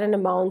I've got an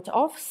amount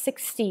of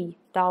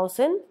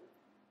 60,000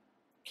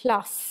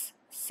 plus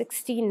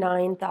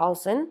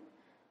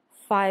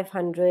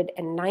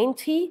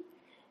 69,590,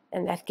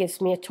 and that gives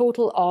me a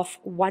total of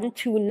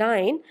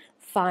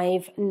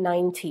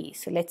 129,590.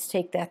 So let's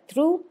take that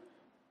through.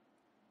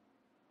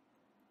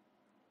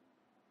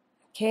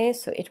 Okay,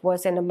 so it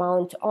was an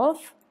amount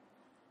of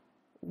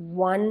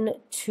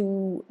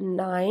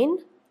 129.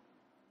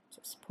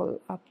 Just pull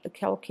up the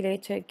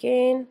calculator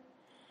again.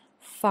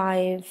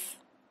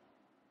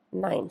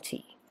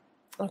 590.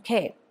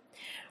 Okay,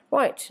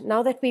 right,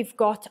 now that we've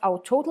got our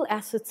total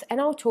assets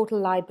and our total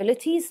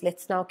liabilities,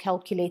 let's now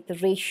calculate the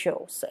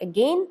ratio. So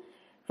again,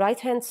 right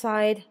hand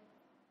side,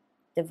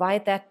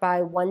 divide that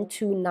by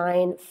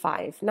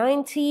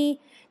 129,590.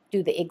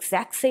 Do the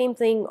exact same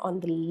thing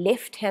on the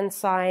left hand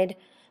side,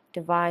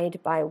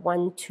 divide by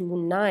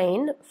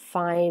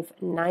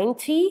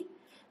 129,590.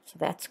 So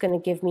that's going to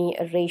give me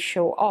a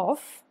ratio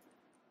of,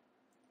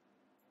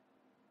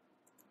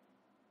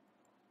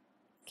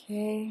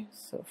 okay,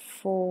 so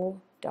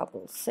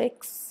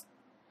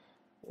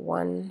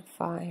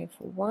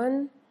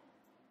 466,151,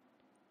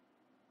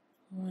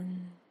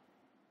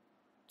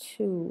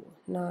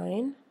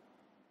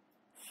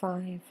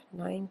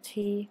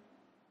 129,590.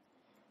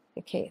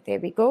 Okay, there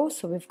we go.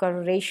 So we've got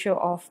a ratio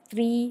of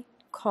 3,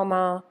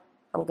 I'm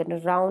going to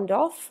round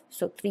off,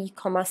 so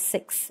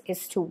 3,6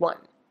 is to 1.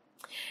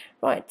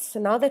 Right, so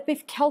now that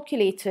we've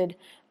calculated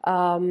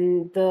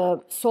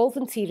the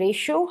solvency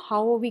ratio,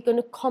 how are we going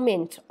to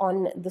comment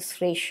on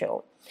this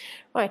ratio?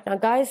 Right, now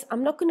guys,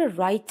 I'm not going to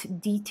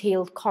write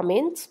detailed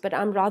comments, but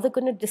I'm rather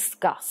going to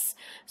discuss.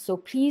 So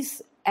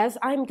please as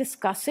I'm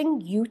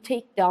discussing, you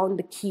take down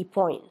the key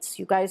points.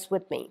 You guys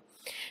with me?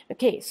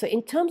 Okay, so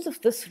in terms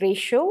of this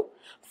ratio,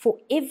 for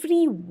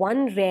every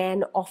 1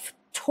 rand of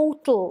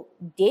total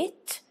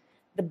debt,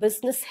 the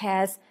business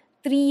has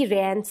 3.60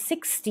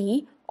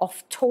 rand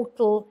of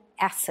total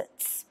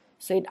assets.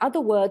 So in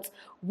other words,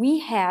 we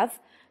have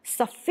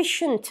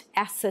sufficient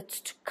assets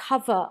to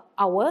cover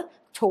our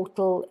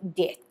total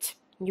debt.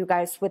 You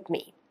guys with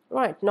me?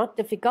 Right, not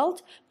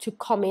difficult to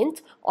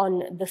comment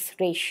on this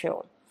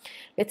ratio.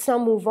 Let's now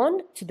move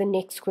on to the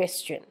next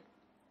question.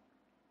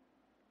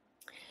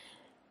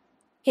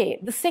 Okay,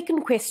 the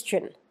second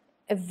question,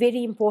 a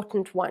very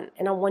important one,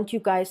 and I want you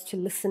guys to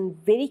listen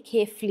very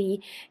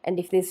carefully, and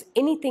if there's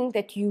anything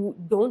that you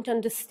don't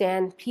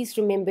understand, please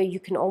remember you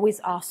can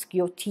always ask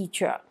your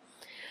teacher.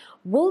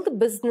 Will the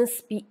business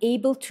be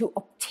able to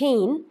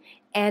obtain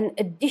an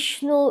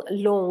additional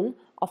loan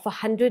of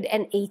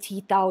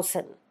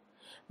 180,000?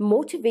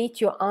 Motivate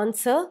your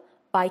answer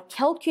by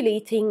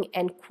calculating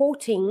and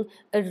quoting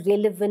a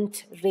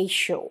relevant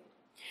ratio.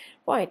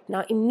 Right,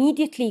 now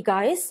immediately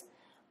guys,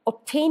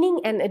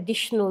 obtaining an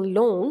additional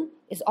loan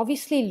is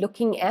obviously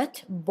looking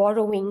at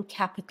borrowing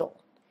capital.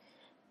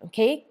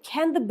 Okay,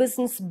 can the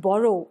business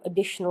borrow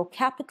additional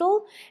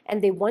capital?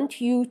 And they want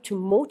you to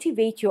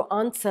motivate your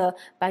answer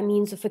by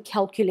means of a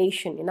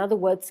calculation. In other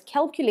words,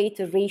 calculate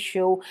a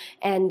ratio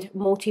and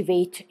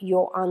motivate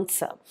your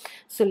answer.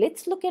 So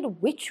let's look at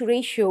which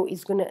ratio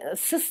is going to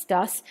assist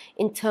us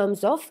in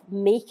terms of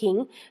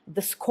making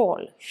this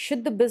call.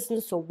 Should the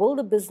business or will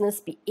the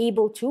business be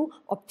able to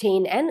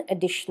obtain an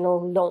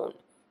additional loan?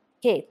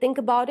 Okay, think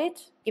about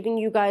it, giving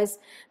you guys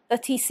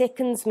 30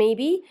 seconds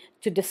maybe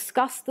to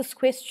discuss this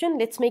question.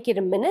 Let's make it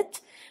a minute.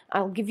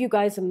 I'll give you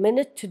guys a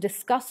minute to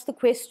discuss the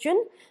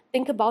question.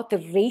 Think about the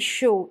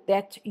ratio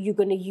that you're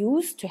going to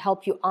use to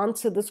help you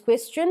answer this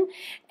question,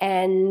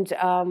 and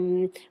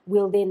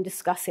we'll then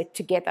discuss it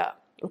together.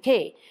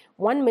 Okay,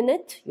 1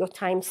 minute, your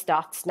time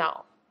starts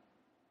now.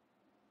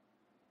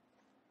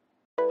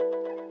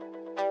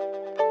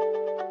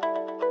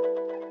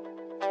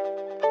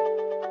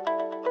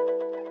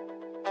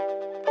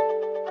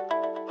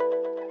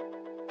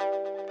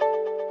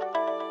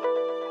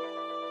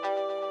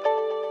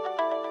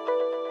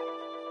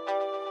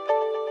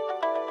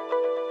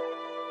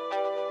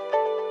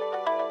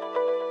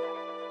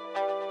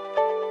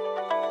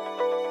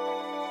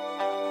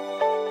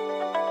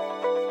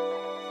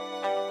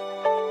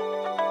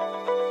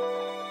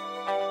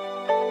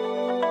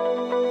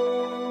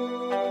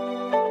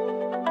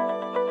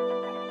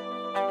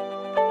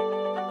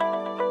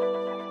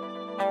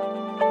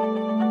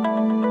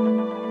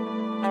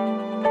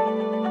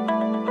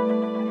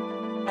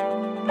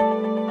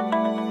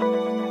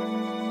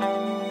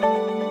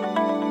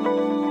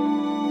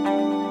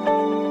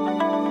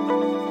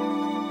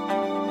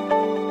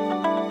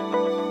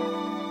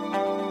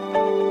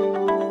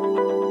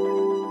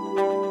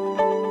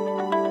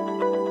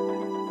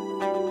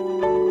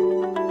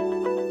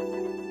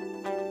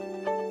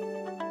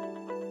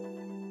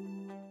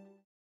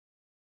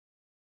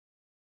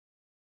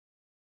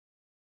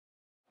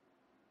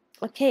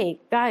 Okay,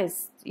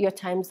 guys, your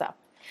time's up.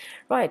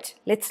 Right,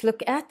 let's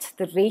look at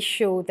the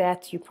ratio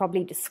that you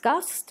probably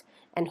discussed,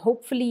 and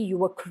hopefully you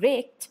were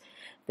correct,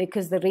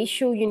 because the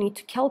ratio you need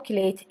to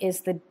calculate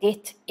is the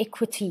debt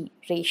equity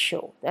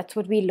ratio. That's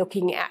what we're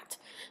looking at.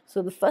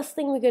 So the first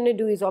thing we're going to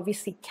do is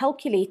obviously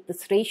calculate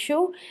this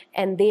ratio,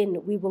 and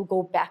then we will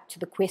go back to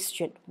the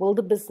question. Will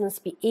the business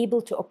be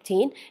able to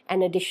obtain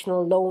an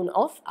additional loan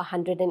of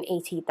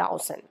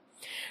 180,000?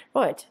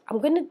 Right, I'm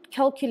going to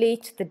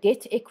calculate the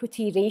debt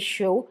equity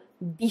ratio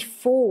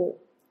before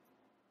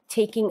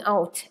taking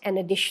out an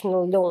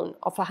additional loan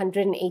of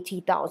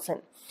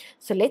 180,000.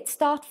 So let's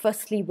start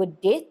firstly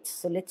with debt.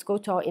 So let's go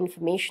to our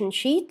information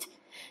sheet.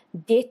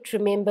 Debt,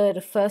 remember,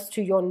 refers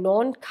to your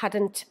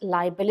non-current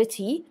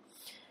liability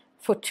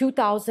for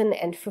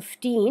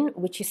 2015,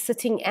 which is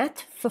sitting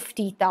at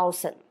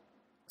 50,000.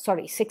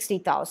 Sorry,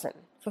 60,000.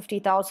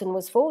 50,000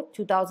 was for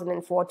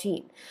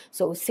 2014.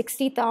 So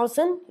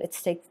 60,000,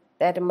 let's take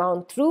that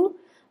amount through.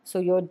 So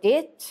your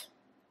debt,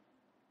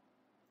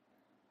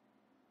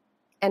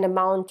 an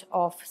amount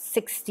of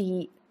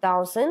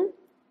 60,000,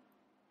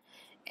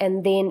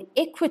 and then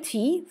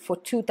equity for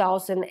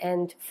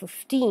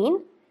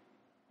 2015.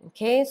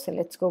 Okay, so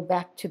let's go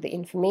back to the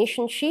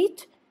information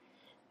sheet.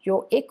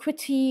 Your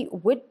equity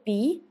would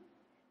be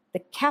the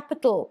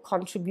capital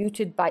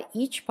contributed by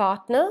each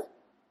partner.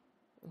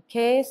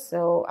 Okay,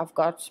 so I've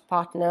got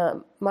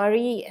partner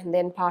Murray and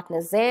then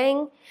partner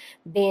Zhang.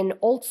 Then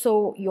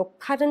also your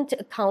current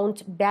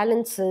account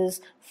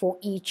balances for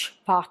each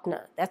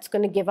partner. That's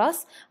going to give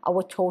us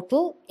our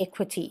total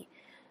equity.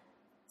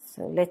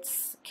 So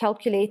let's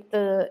calculate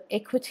the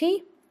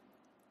equity.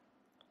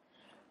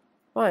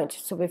 Right,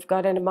 so we've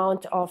got an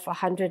amount of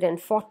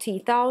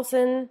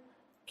 140,000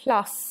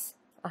 plus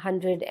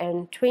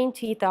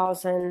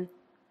 120,000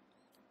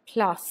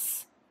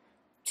 plus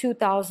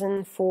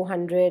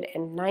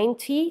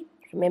 2,490,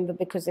 remember,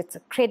 because it's a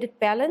credit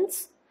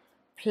balance,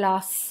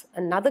 plus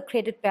another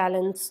credit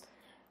balance,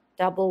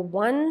 double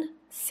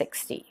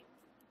 160.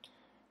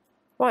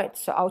 Right,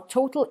 so our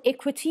total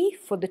equity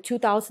for the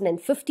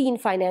 2015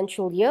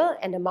 financial year,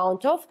 an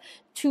amount of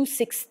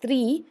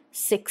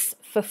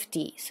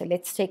 263,650. So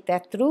let's take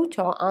that through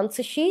to our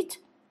answer sheet.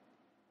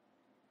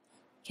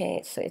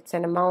 Okay, so it's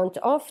an amount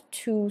of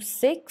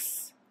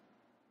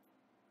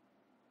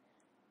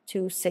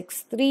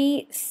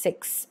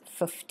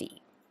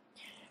 263,650.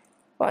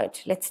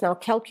 Right, let's now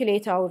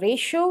calculate our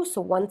ratio. So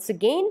once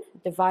again,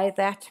 divide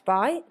that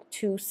by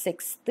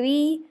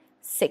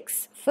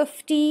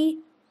 263,650.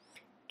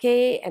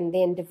 Okay, and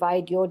then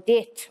divide your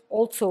debt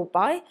also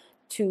by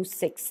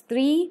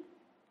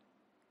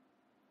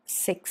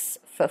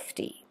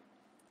 263,650.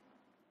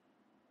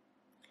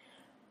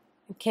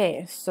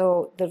 Okay,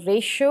 so the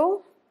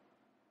ratio,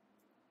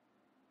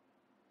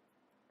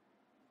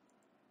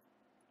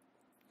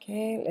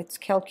 okay, let's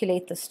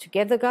calculate this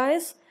together,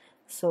 guys.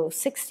 So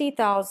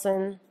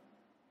 60,000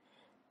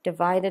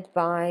 divided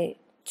by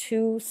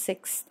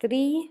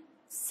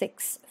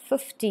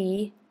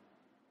 263,650,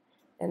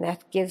 and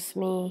that gives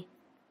me,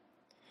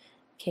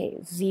 okay,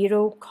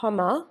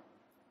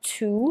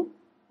 0,2,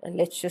 and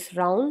let's just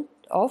round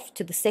off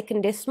to the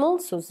second decimal,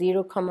 so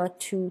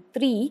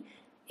 0,23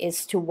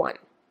 is to 1.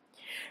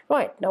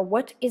 Right, now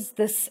what is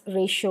this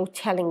ratio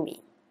telling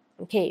me?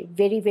 Okay,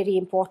 very, very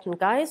important,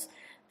 guys.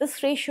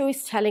 This ratio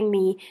is telling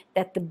me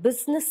that the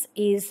business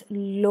is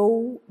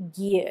low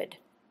geared.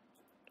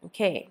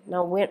 Okay,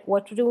 now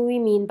what do we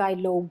mean by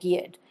low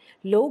geared?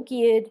 Low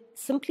geared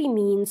simply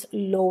means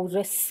low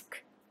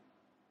risk.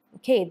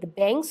 Okay, the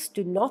banks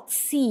do not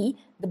see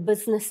the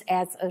business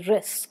as a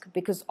risk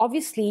because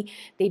obviously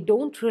they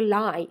don't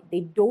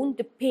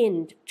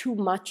depend too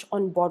much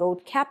on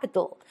borrowed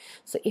capital.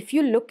 So if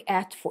you look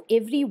at, for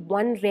every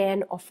 1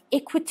 rand of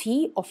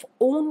equity, of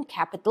own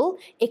capital,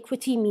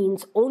 equity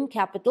means own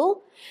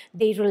capital,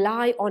 they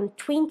rely on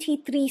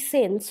 23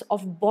 cents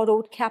of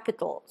borrowed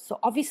capital. So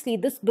obviously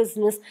this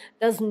business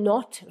does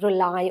not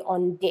rely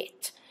on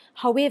debt.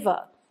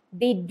 However,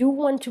 they do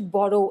want to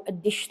borrow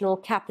additional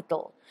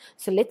capital.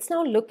 So let's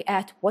now look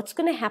at what's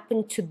going to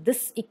happen to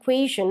this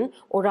equation,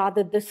 or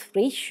rather this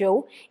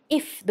ratio,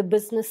 if the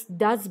business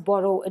does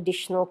borrow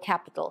additional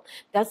capital.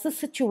 Does the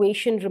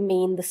situation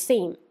remain the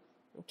same?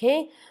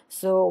 Okay,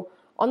 so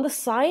on the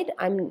side,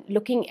 I'm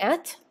looking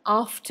at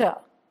after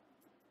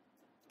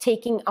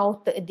taking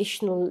out the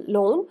additional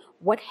loan,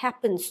 what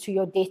happens to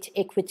your debt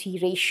equity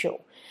ratio?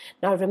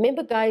 Now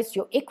remember, guys,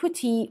 your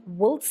equity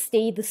will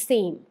stay the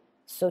same.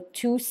 So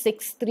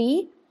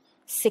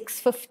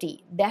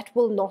 263,650, that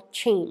will not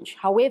change.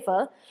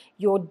 However,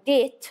 your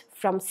debt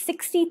from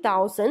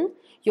 60,000,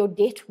 your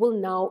debt will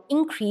now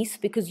increase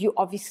because you're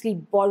obviously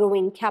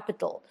borrowing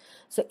capital.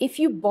 So if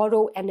you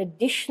borrow an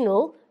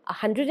additional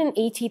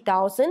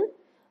 180,000,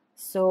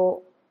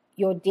 so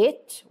your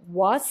debt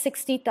was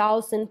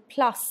 60,000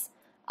 plus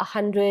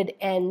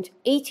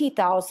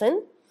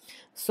 180,000.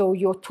 So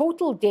your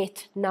total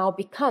debt now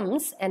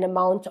becomes an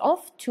amount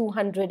of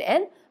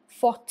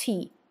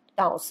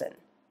 240,000.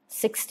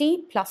 60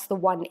 plus the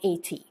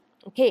 180.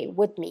 Okay,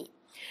 with me.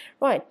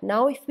 Right,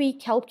 now if we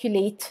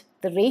calculate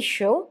the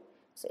ratio,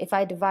 so if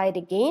I divide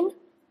again,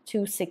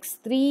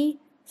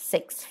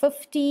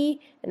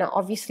 263,650, and I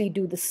obviously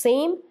do the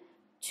same,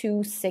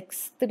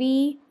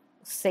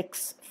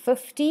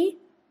 263,650.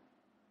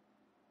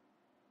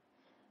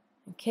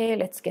 Okay,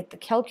 let's get the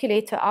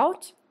calculator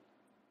out.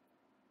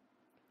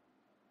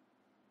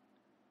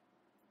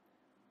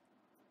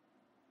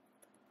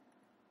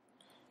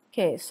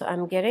 Okay, so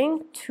I'm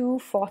getting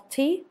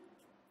 240,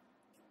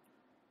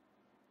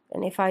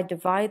 and if I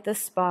divide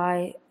this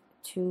by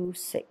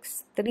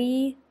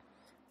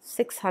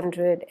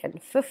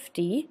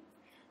 263,650,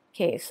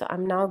 okay, so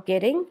I'm now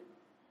getting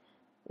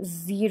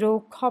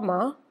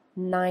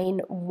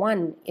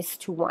 0,91 is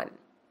to 1.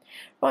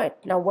 Right,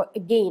 now what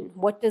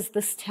does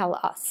this tell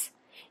us?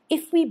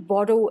 If we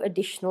borrow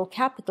additional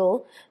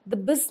capital, the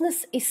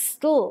business is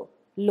still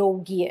low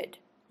geared.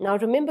 Now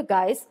remember,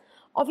 guys,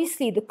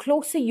 obviously, the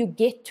closer you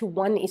get to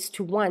 1 is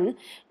to 1,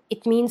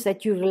 it means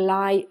that you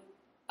rely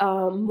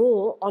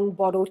more on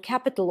borrowed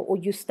capital, or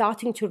you're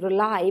starting to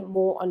rely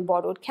more on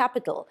borrowed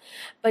capital.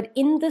 But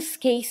in this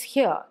case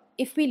here,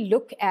 if we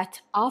look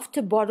at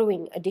after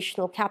borrowing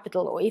additional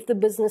capital, or if the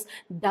business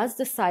does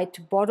decide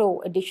to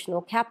borrow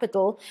additional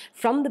capital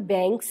from the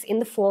banks in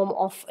the form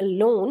of a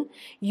loan,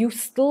 you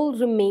still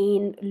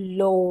remain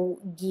low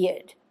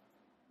geared.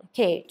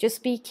 Okay,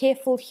 just be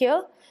careful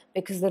here,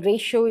 because the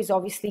ratio is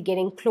obviously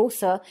getting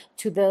closer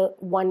to the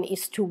 1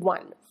 is to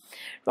 1.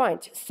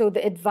 Right, so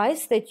the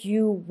advice that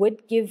you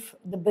would give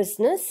the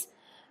business,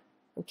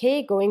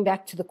 okay, going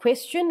back to the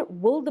question,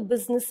 will the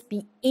business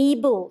be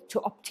able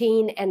to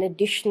obtain an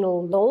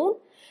additional loan?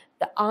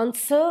 The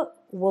answer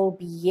will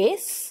be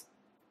yes.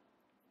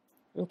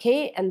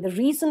 Okay, and the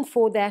reason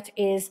for that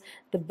is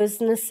the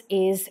business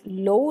is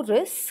low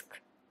risk,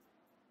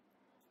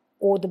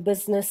 or the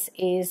business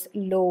is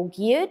low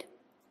geared,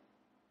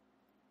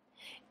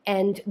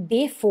 and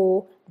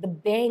therefore the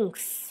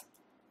banks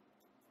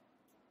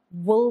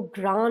will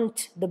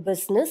grant the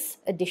business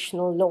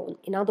additional loan.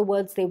 In other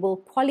words, they will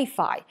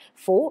qualify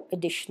for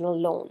additional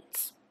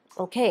loans.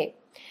 Okay,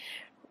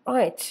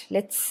 Right,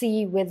 let's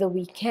see whether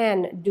we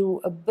can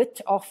do a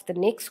bit of the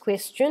next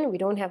question. We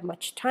don't have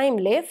much time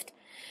left.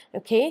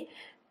 Okay,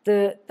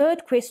 the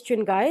third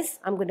question, guys,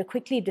 I'm going to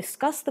quickly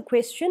discuss the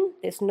question.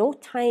 There's no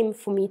time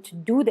for me to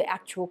do the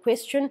actual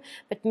question,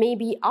 but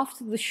maybe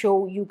after the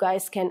show, you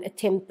guys can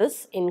attempt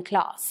this in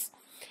class.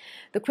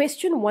 The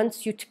question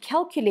wants you to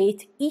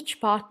calculate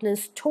each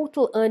partner's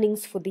total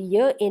earnings for the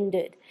year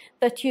ended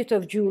 30th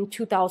of June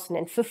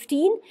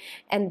 2015,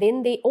 and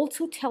then they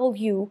also tell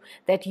you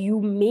that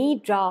you may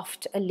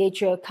draft a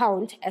ledger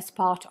account as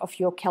part of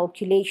your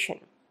calculation.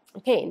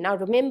 Okay, now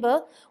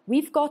remember,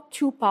 we've got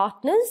two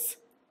partners.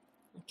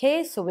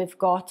 Okay, so we've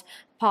got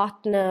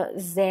partner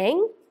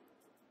Zhang,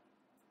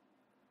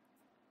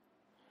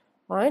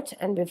 right,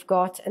 and we've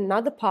got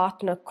another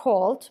partner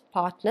called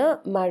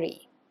partner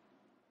Murray.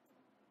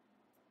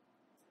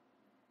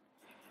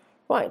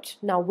 Right,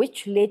 now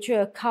which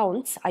ledger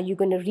accounts are you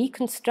going to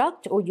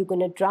reconstruct or you're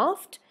going to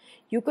draft?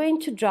 You're going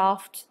to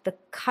draft the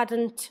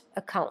current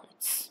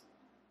accounts.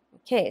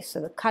 Okay, so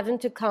the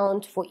current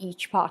account for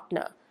each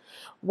partner.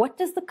 What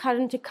does the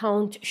current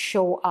account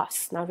show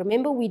us? Now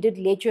remember, we did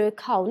ledger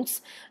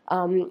accounts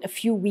a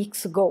few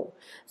weeks ago.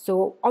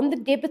 So on the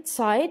debit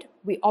side,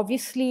 we're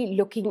obviously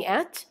looking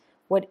at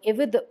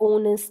whatever the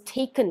owner's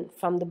taken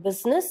from the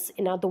business,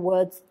 in other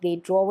words, their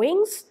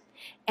drawings.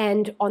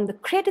 And on the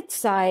credit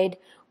side,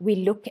 we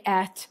look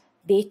at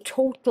their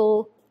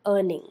total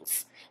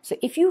earnings. So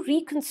if you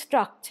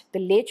reconstruct the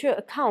ledger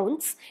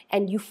accounts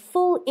and you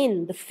fill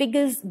in the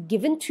figures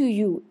given to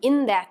you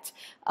in that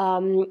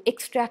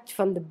extract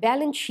from the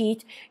balance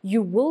sheet,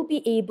 you will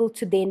be able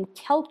to then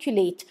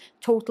calculate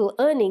total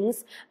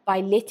earnings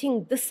by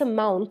letting this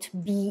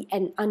amount be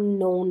an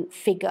unknown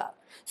figure.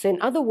 So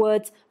in other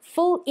words,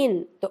 fill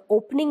in the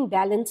opening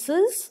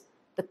balances,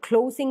 the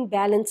closing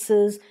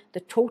balances,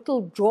 the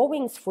total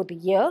drawings for the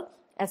year.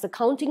 As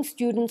accounting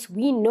students,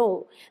 we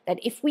know that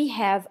if we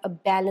have a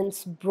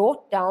balance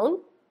brought down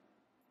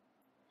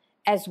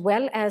as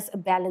well as a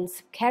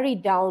balance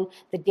carried down,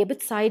 the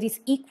debit side is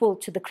equal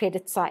to the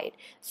credit side.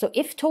 So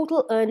if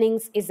total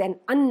earnings is an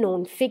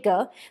unknown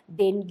figure,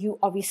 then you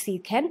obviously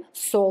can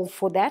solve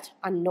for that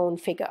unknown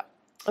figure.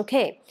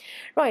 Okay,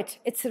 right,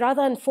 it's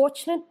rather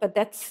unfortunate, but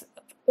that's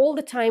all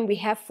the time we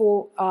have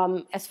for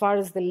as far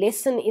as the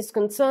lesson is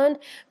concerned.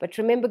 But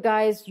remember,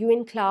 guys, you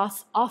in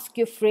class, ask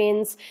your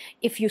friends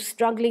if you're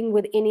struggling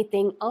with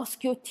anything,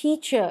 ask your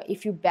teacher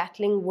if you're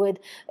battling with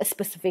a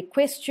specific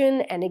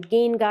question. And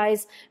again,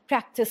 guys,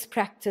 practice,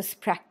 practice,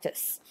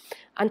 practice.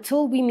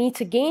 Until we meet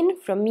again,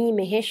 from me,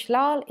 Mahesh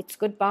Lal, it's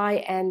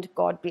goodbye and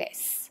God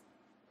bless.